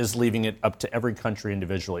Palace is leaving it up to every country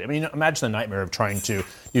individually. I mean, imagine the nightmare of trying to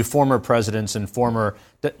do former presidents and former,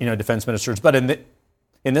 defense ministers. But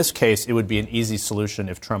in this case, it would be an easy solution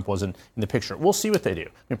if Trump wasn't in the picture. We'll see what they do.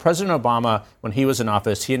 I mean, President Obama, when he was in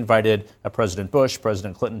office, he invited President Bush,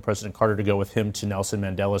 President Clinton, President Carter to go with him to Nelson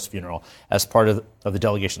Mandela's funeral as part of the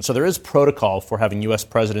delegation. So there is protocol for having U.S.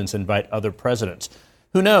 presidents invite other presidents.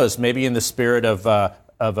 Who knows? Maybe in the spirit of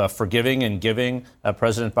forgiving and giving,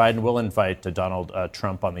 President Biden will invite Donald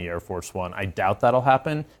Trump on the Air Force One. I doubt that'll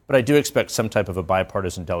happen, but I do expect some type of a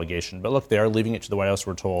bipartisan delegation. But look, they are leaving it to the White House,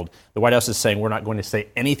 we're told. The White House is saying we're not going to say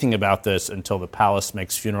anything about this until the palace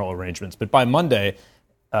makes funeral arrangements. But by Monday,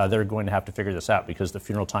 they're going to have to figure this out because the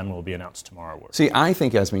funeral time will be announced tomorrow. See, I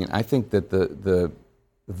think, Yasmin, that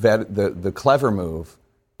the clever move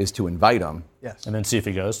is to invite him. Yes. And then see if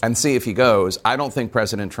he goes. And see if he goes. I don't think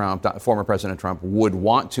former President Trump would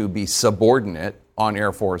want to be subordinate on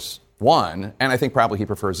Air Force One, and I think probably he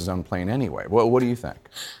prefers his own plane anyway. What do you think?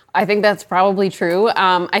 I think that's probably true.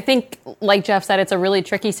 I think, like Jeff said, it's a really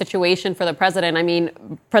tricky situation for the president. I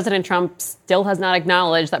mean, President Trump still has not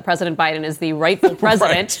acknowledged that President Biden is the rightful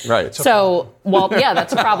president. Right. So,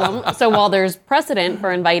 that's a problem. So while there's precedent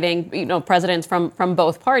for inviting, presidents from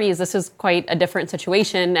both parties, this is quite a different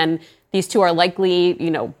situation. And these two are likely,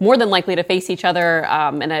 more than likely to face each other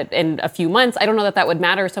in a few months. I don't know that would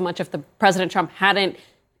matter so much if the President Trump hadn't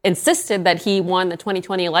insisted that he won the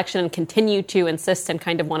 2020 election and continued to insist and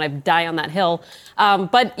kind of want to die on that hill.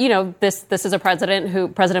 But this is a President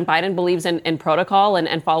Biden believes in protocol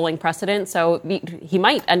and following precedent. So he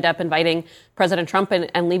might end up inviting President Trump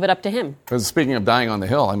and leave it up to him. Speaking of dying on the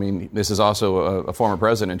hill, I mean, this is also a former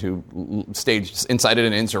president who incited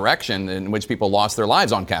an insurrection in which people lost their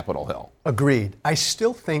lives on Capitol Hill. Agreed. I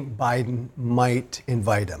still think Biden might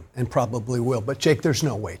invite him and probably will. But, Jake, there's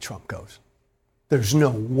no way Trump goes. There's no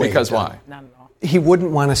way. Because why? Not at all. He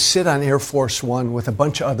wouldn't want to sit on Air Force One with a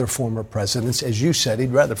bunch of other former presidents. As you said,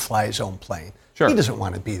 he'd rather fly his own plane. Sure. He doesn't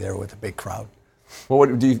want to be there with a big crowd.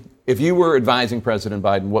 Well, if you were advising President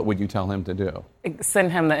Biden, what would you tell him to do?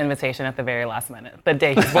 Send him the invitation at the very last minute, the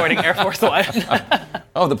day he's boarding Air Force One.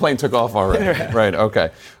 Oh, the plane took off already. Right,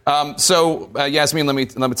 okay. Yasmin, let me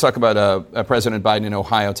talk about President Biden in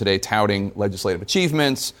Ohio today touting legislative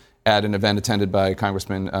achievements at an event attended by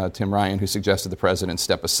Congressman Tim Ryan, who suggested the president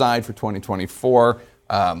step aside for 2024,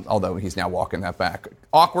 although he's now walking that back.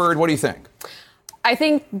 Awkward, what do you think? I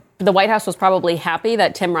think the White House was probably happy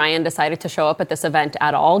that Tim Ryan decided to show up at this event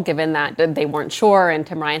at all, given that they weren't sure and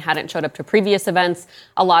Tim Ryan hadn't showed up to previous events.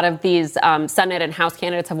 A lot of these Senate and House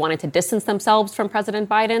candidates have wanted to distance themselves from President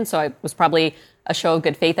Biden, so it was probably a show of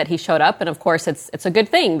good faith that he showed up. And of course, it's a good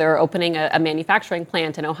thing. They're opening a manufacturing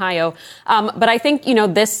plant in Ohio. But I think,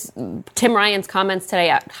 this Tim Ryan's comments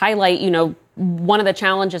today highlight, one of the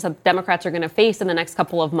challenges that Democrats are going to face in the next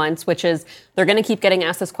couple of months, which is they're going to keep getting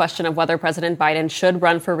asked this question of whether President Biden should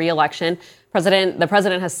run for re-election. The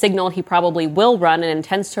president has signaled he probably will run and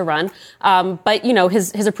intends to run. But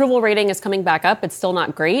his approval rating is coming back up. It's still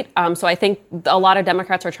not great. So I think a lot of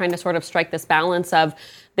Democrats are trying to sort of strike this balance of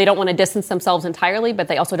they don't want to distance themselves entirely, but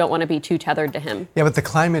they also don't want to be too tethered to him. Yeah, but the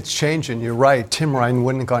climate's changing. You're right. Tim Ryan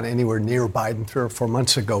wouldn't have gone anywhere near Biden 3 or 4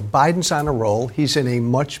 months ago. Biden's on a roll. He's in a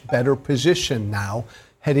much better position now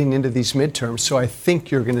heading into these midterms. So I think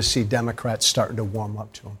you're going to see Democrats starting to warm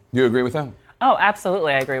up to him. You agree with that? Oh,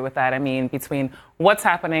 absolutely. I agree with that. I mean, between what's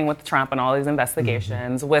happening with Trump and all these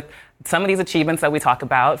investigations, with some of these achievements that we talk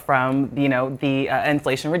about from, the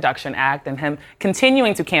Inflation Reduction Act and him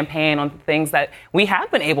continuing to campaign on things that we have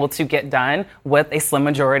been able to get done with a slim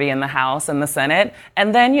majority in the House and the Senate.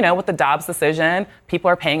 And then, with the Dobbs decision, people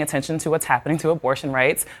are paying attention to what's happening to abortion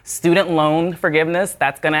rights, student loan forgiveness,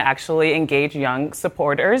 that's going to actually engage young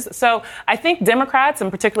supporters. So I think Democrats,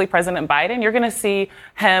 and particularly President Biden, you're going to see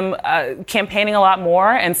him campaigning a lot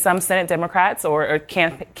more, and some Senate Democrats or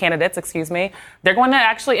candidates, they're going to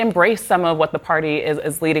actually embrace some of what the party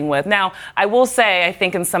is leading with. Now, I will say, I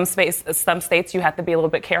think in some states you have to be a little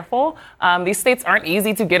bit careful. These states aren't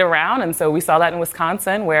easy to get around, and so we saw that in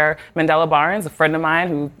Wisconsin, where Mandela Barnes, a friend of mine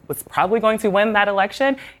who was probably going to win that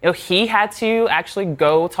election, he had to actually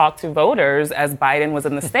go talk to voters as Biden was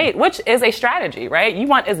in the state, which is a strategy, right? You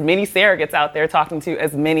want as many surrogates out there talking to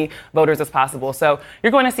as many voters as possible. So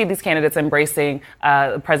you're going to see these candidates embracing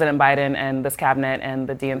President Biden and this cabinet and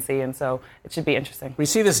the DNC, and so it should be interesting. We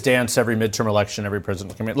see this dance every midterm election, every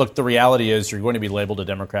president coming in. Look, the reality is you're going to be labeled a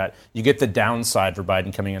Democrat. You get the downside for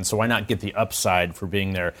Biden coming in, so why not get the upside for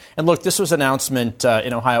being there? And look, this was an announcement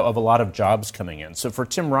in Ohio of a lot of jobs coming in. So for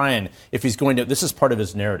Tim Ryan, if he's going to, this is part of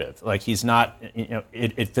his narrative. Like he's not,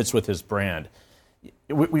 it fits with his brand.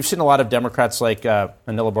 We've seen a lot of Democrats like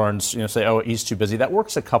Mandela Barnes, say, "Oh, he's too busy." That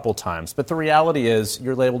works a couple times, but the reality is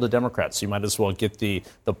you're labeled a Democrat, so you might as well get the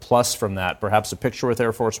plus from that. Perhaps a picture with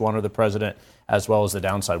Air Force One or the president, as well as the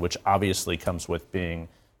downside, which obviously comes with being,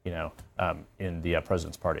 in the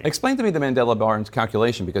president's party. Explain to me the Mandela Barnes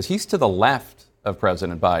calculation, because he's to the left of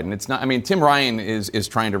President Biden. It's not. I mean, Tim Ryan is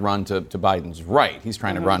trying to run to Biden's right. He's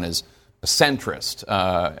trying to run as a centrist.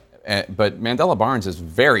 But Mandela Barnes is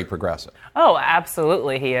very progressive. Oh,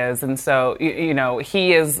 absolutely he is. And so,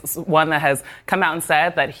 he is one that has come out and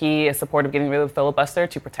said that he is supportive of getting rid of the filibuster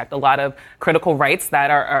to protect a lot of critical rights that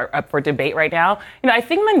are up for debate right now. I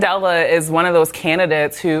think Mandela is one of those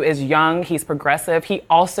candidates who is young, he's progressive. He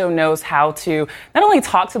also knows how to not only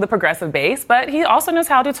talk to the progressive base, but he also knows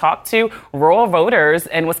how to talk to rural voters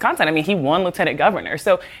in Wisconsin. I mean, he won lieutenant governor.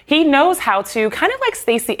 So he knows how to, kind of like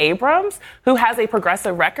Stacey Abrams, who has a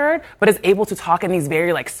progressive record, but is able to talk in these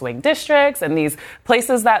very swing districts and these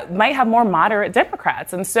places that might have more moderate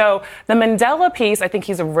Democrats. And so the Mandela piece, I think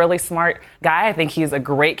he's a really smart guy. I think he's a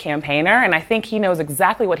great campaigner, and I think he knows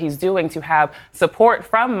exactly what he's doing to have support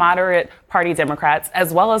from moderate party Democrats,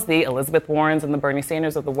 as well as the Elizabeth Warrens and the Bernie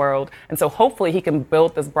Sanders of the world. And so hopefully he can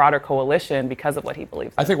build this broader coalition because of what he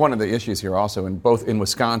believes in. I think one of the issues here also, both in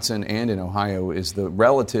Wisconsin and in Ohio, is the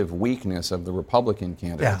relative weakness of the Republican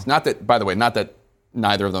candidates. Yeah. Not that, by the way,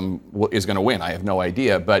 neither of them is going to win. I have no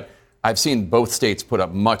idea. But I've seen both states put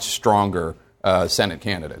up much stronger Senate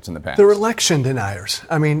candidates in the past. They're election deniers.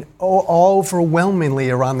 I mean, overwhelmingly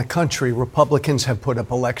around the country, Republicans have put up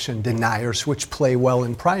election deniers, which play well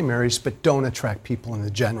in primaries but don't attract people in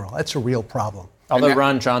the general. That's a real problem. Although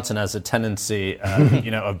Ron Johnson has a tendency,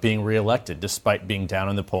 of being reelected, despite being down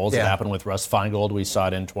in the polls. Yeah. It happened with Russ Feingold. We saw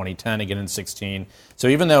it in 2010, again in 2016. So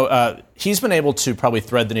even though he's been able to probably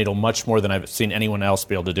thread the needle much more than I've seen anyone else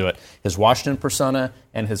be able to do it, his Washington persona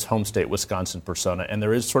and his home state, Wisconsin persona, and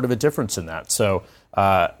there is sort of a difference in that. So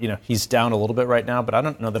He's down a little bit right now, but I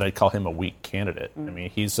don't know that I'd call him a weak candidate. I mean,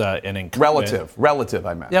 he's an incumbent. Relative,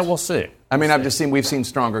 I meant. Yeah, we'll see. I mean, we've seen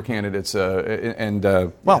stronger candidates,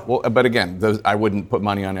 but again, I wouldn't put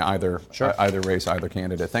money on either race, either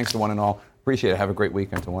candidate. Thanks to one and all. Appreciate it. Have a great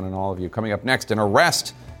weekend to one and all of you. Coming up next, an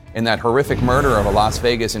arrest in that horrific murder of a Las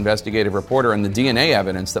Vegas investigative reporter and the DNA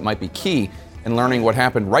evidence that might be key in learning what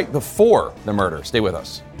happened right before the murder. Stay with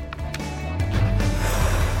us.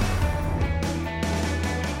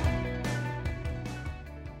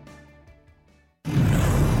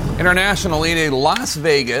 Internationally, a Las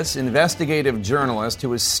Vegas investigative journalist who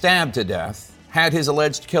was stabbed to death had his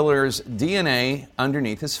alleged killer's DNA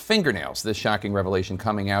underneath his fingernails. This shocking revelation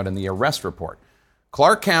coming out in the arrest report.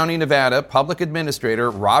 Clark County, Nevada Public Administrator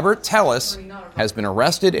Robert Tellis has been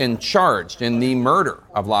arrested and charged in the murder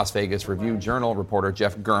of Las Vegas Review-Journal reporter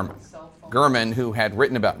Jeff German. German, who had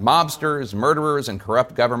written about mobsters, murderers, and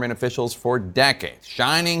corrupt government officials for decades,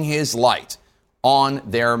 shining his light on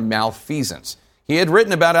their malfeasance. He had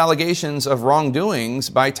written about allegations of wrongdoings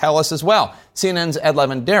by Tellis as well. CNN's Ed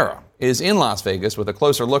Lavandera is in Las Vegas with a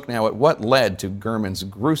closer look now at what led to German's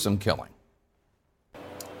gruesome killing.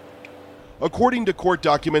 According to court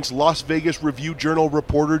documents, Las Vegas Review-Journal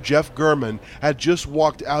reporter Jeff German had just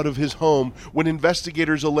walked out of his home when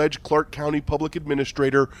investigators allege Clark County Public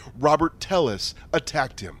Administrator Robert Tellis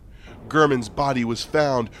attacked him. German's body was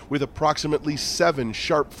found with approximately 7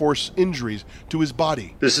 sharp force injuries to his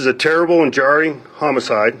body. This is a terrible and jarring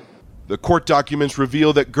homicide. The court documents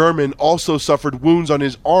reveal that German also suffered wounds on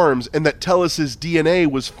his arms and that Tellis's DNA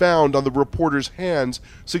was found on the reporter's hands,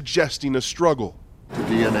 suggesting a struggle. The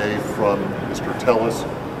DNA from Mr. Tellis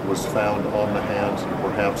was found on the hands and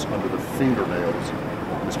perhaps under the fingernails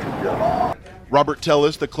of Mr. German. Robert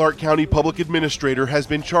Tellis, the Clark County Public Administrator, has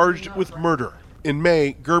been charged with murder. In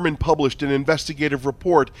May, German published an investigative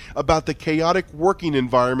report about the chaotic working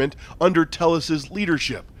environment under Tellis's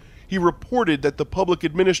leadership. He reported that the public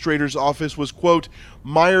administrator's office was, quote,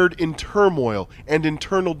 mired in turmoil and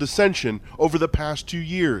internal dissension over the past 2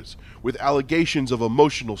 years, with allegations of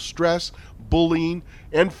emotional stress, bullying,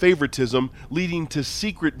 and favoritism leading to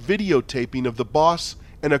secret videotaping of the boss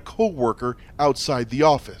and a co-worker outside the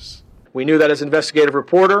office. We knew that as investigative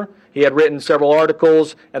reporter, he had written several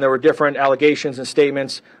articles, and there were different allegations and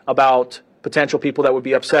statements about potential people that would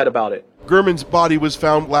be upset about it. German's body was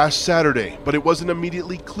found last Saturday, but it wasn't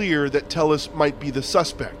immediately clear that Tellis might be the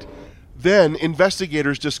suspect. Then,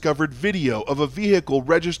 investigators discovered video of a vehicle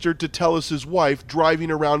registered to Tellis's wife driving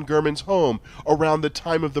around German's home around the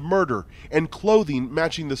time of the murder, and clothing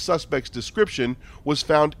matching the suspect's description was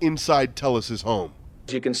found inside Tellis's home.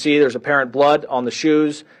 As you can see, there's apparent blood on the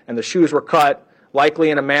shoes, and the shoes were cut, likely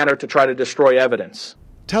in a manner to try to destroy evidence.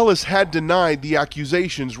 Tellis had denied the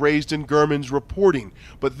accusations raised in German's reporting,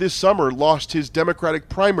 but this summer lost his Democratic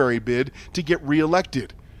primary bid to get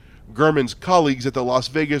reelected. German's colleagues at the Las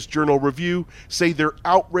Vegas Journal-Review say they're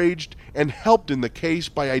outraged and helped in the case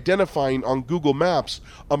by identifying on Google Maps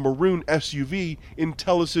a maroon SUV in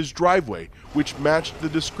Tellis's driveway, which matched the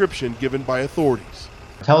description given by authorities.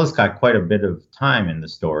 Tellis got quite a bit of time in the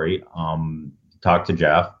story. Talked to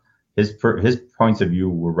Jeff. His points of view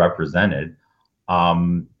were represented.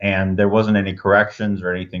 And there wasn't any corrections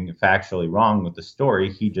or anything factually wrong with the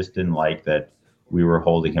story. He just didn't like that we were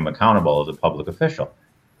holding him accountable as a public official.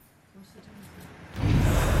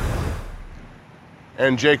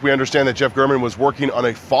 And Jake, we understand that Jeff German was working on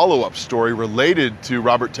a follow-up story related to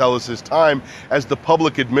Robert Tellis's time as the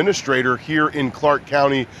public administrator here in Clark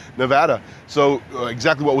County, Nevada. So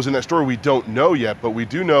exactly what was in that story, we don't know yet, but we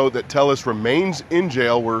do know that Tellis remains in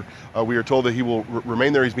jail where we are told that he will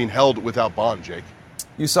remain there. He's being held without bond, Jake.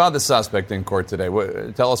 You saw the suspect in court today.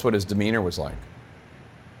 Tell us what his demeanor was like.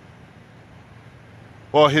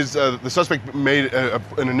 Well, the suspect made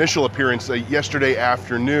an initial appearance yesterday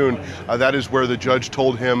afternoon. That is where the judge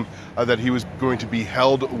told him that he was going to be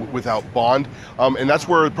held without bond, and that's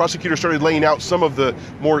where the prosecutor started laying out some of the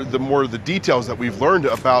details that we've learned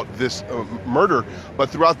about this murder. But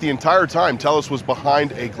throughout the entire time, Tellis was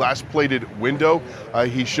behind a glass-plated window.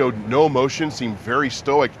 He showed no emotion, seemed very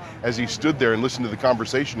stoic as he stood there and listened to the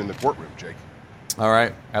conversation in the courtroom. Jake. All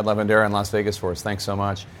right, Ed Lavandera in Las Vegas for us. Thanks so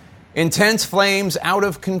much. Intense flames out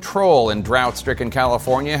of control in drought-stricken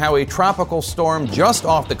California. How a tropical storm just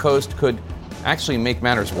off the coast could actually make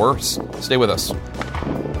matters worse. Stay with us.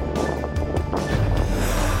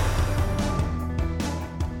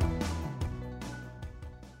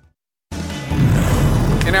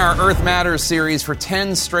 In our Earth Matters series, for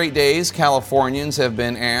 10 straight days, Californians have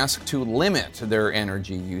been asked to limit their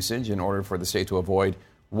energy usage in order for the state to avoid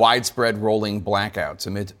widespread rolling blackouts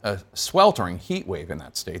amid a sweltering heat wave in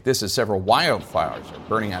that state. This is several wildfires are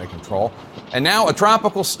burning out of control. And now a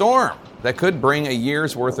tropical storm that could bring a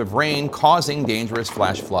year's worth of rain, causing dangerous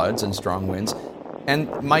flash floods and strong winds, and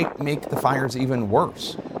might make the fires even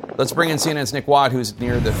worse. Let's bring in CNN's Nick Watt, who's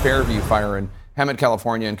near the Fairview fire in Hemet,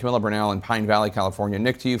 California, and Camilla Bernal in Pine Valley, California.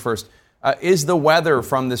 Nick, to you first. Is the weather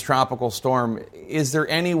from this tropical storm, is there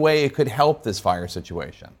any way it could help this fire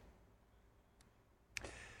situation?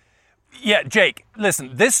 Yeah, Jake,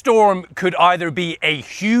 listen, this storm could either be a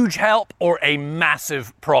huge help or a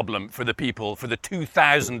massive problem for the people, for the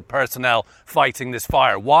 2,000 personnel fighting this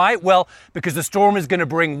fire. Why? Well, because the storm is going to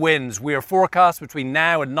bring winds. We are forecast between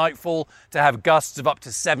now and nightfall to have gusts of up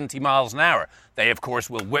to 70 miles an hour. They, of course,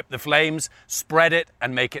 will whip the flames, spread it,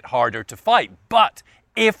 and make it harder to fight. But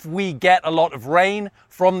if we get a lot of rain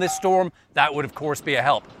from this storm, that would, of course, be a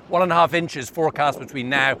help. 1.5 inches forecast between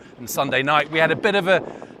now and Sunday night. We had a bit of a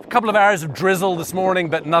couple of hours of drizzle this morning,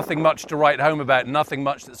 but nothing much to write home about, nothing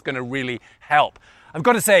much that's going to really help. I've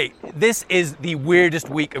got to say, this is the weirdest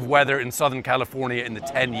week of weather in Southern California in the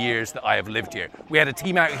 10 years that I have lived here. We had a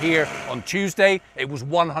team out here on Tuesday. It was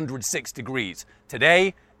 106 degrees.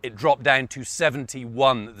 Today, it dropped down to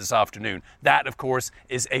 71 this afternoon. That, of course,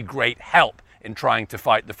 is a great help in trying to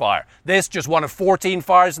fight the fire. This, just one of 14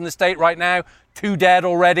 fires in the state right now. 2 dead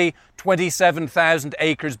already, 27,000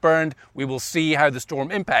 acres burned. We will see how the storm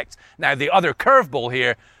impacts. Now, the other curveball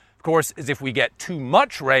here, of course, is if we get too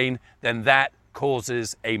much rain, then that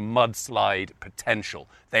causes a mudslide potential.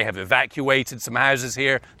 They have evacuated some houses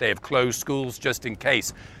here. They have closed schools just in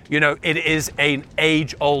case. You know, it is an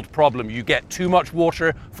age-old problem. You get too much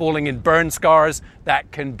water falling in burn scars, that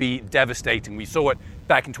can be devastating. We saw it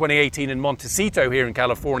back in 2018 in Montecito here in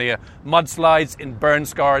California. Mudslides in burn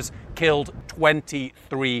scars killed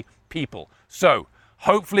 23 people. So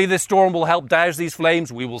hopefully this storm will help douse these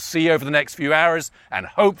flames. We will see over the next few hours, and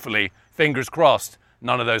hopefully, fingers crossed,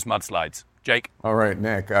 none of those mudslides. Jake? All right,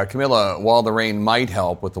 Nick. Camilla, while the rain might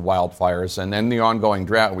help with the wildfires and then the ongoing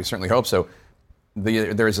drought, we certainly hope so,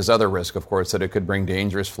 there's this other risk, of course, that it could bring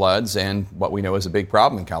dangerous floods and what we know is a big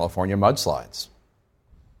problem in California, mudslides.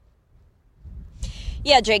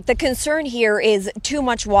 Yeah, Jake, the concern here is too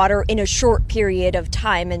much water in a short period of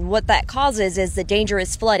time. And what that causes is the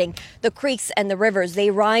dangerous flooding. The creeks and the rivers, they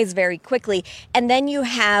rise very quickly. And then you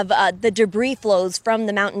have the debris flows from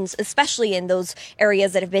the mountains, especially in those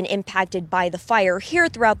areas that have been impacted by the fire. Here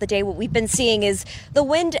throughout the day, what we've been seeing is the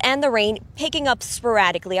wind and the rain picking up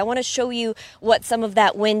sporadically. I want to show you what some of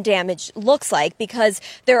that wind damage looks like, because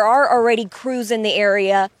there are already crews in the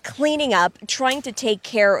area cleaning up, trying to take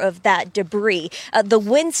care of that debris. The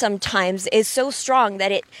wind sometimes is so strong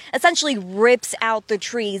that it essentially rips out the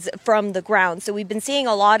trees from the ground. So we've been seeing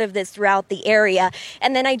a lot of this throughout the area.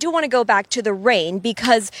 And then I do want to go back to the rain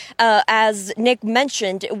because, as Nick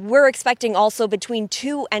mentioned, we're expecting also between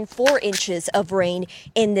 2 and 4 inches of rain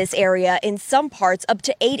in this area. In some parts, up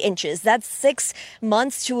to 8 inches. That's 6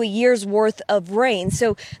 months to a year's worth of rain.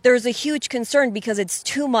 So there's a huge concern because it's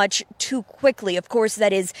too much too quickly. Of course,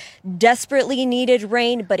 that is desperately needed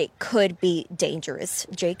rain, but it could be dangerous.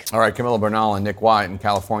 Jake? All right, Camilla Bernal and Nick White in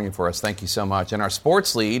California for us. Thank you so much. In our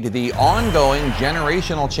sports lead, the ongoing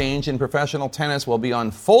generational change in professional tennis will be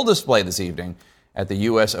on full display this evening at the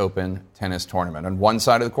U.S. Open tennis tournament. On one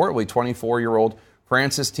side of the court will be 24-year-old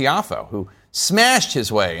Frances Tiafoe, who smashed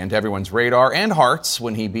his way into everyone's radar and hearts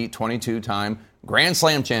when he beat 22-time Grand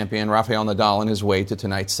Slam champion Rafael Nadal in his way to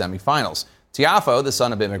tonight's semifinals. Tiafoe, the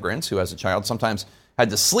son of immigrants who as a child sometimes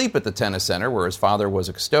had to sleep at the tennis center where his father was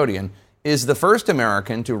a custodian, is the first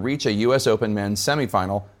American to reach a U.S. Open men's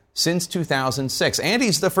semifinal since 2006. And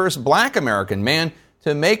he's the first black American man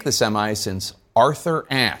to make the semis since Arthur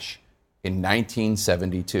Ashe in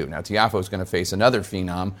 1972. Now, Tiafoe is going to face another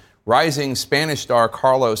phenom, rising Spanish star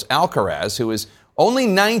Carlos Alcaraz, who is only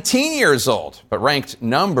 19 years old, but ranked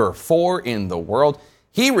number 4 in the world.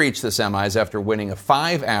 He reached the semis after winning a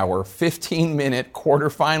 5-hour, 15-minute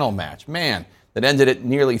quarterfinal match. Man, that ended at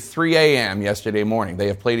nearly 3 a.m. yesterday morning. They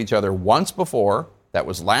have played each other once before. That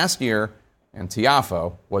was last year, and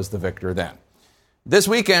Tiafoe was the victor then. This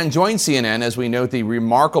weekend, join CNN as we note the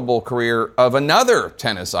remarkable career of another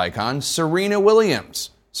tennis icon, Serena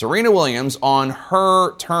Williams. Serena Williams on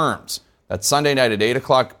her terms. That's Sunday night at 8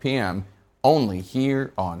 o'clock p.m., only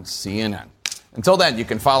here on CNN. Until then, you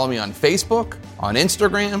can follow me on Facebook, on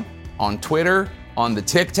Instagram, on Twitter, on the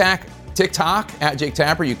TikTok at Jake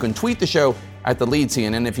Tapper. You can tweet the show at The Lead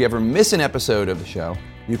CNN. If you ever miss an episode of the show,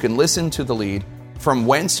 you can listen to The Lead from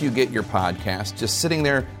whence you get your podcast, just sitting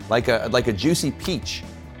there like a juicy peach.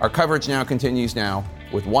 Our coverage now continues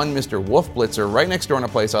with one Mr. Wolf Blitzer right next door in a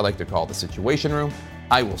place I like to call the Situation Room.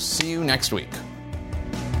 I will see you next week.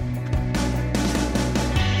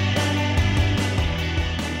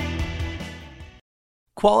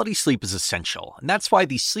 Quality sleep is essential, and that's why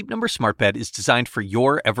the Sleep Number Smart Bed is designed for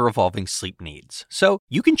your ever-evolving sleep needs. So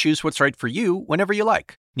you can choose what's right for you whenever you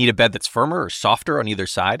like. Need a bed that's firmer or softer on either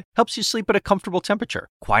side? Helps you sleep at a comfortable temperature.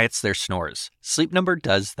 Quiets their snores. Sleep Number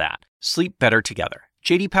does that. Sleep better together.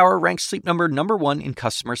 J.D. Power ranks Sleep Number #1 in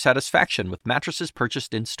customer satisfaction with mattresses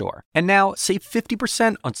purchased in-store. And now, save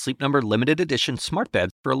 50% on Sleep Number Limited Edition Smart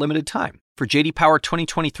Beds for a limited time. For J.D. Power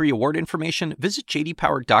 2023 award information, visit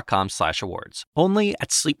jdpower.com/awards. Only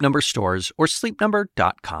at Sleep Number stores or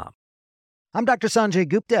sleepnumber.com. I'm Dr. Sanjay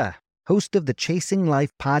Gupta, host of the Chasing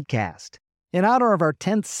Life podcast. In honor of our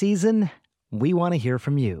 10th season, we want to hear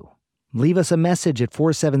from you. Leave us a message at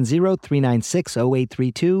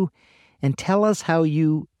 470-396-0832 and tell us how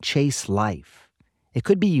you chase life. It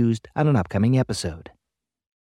could be used on an upcoming episode.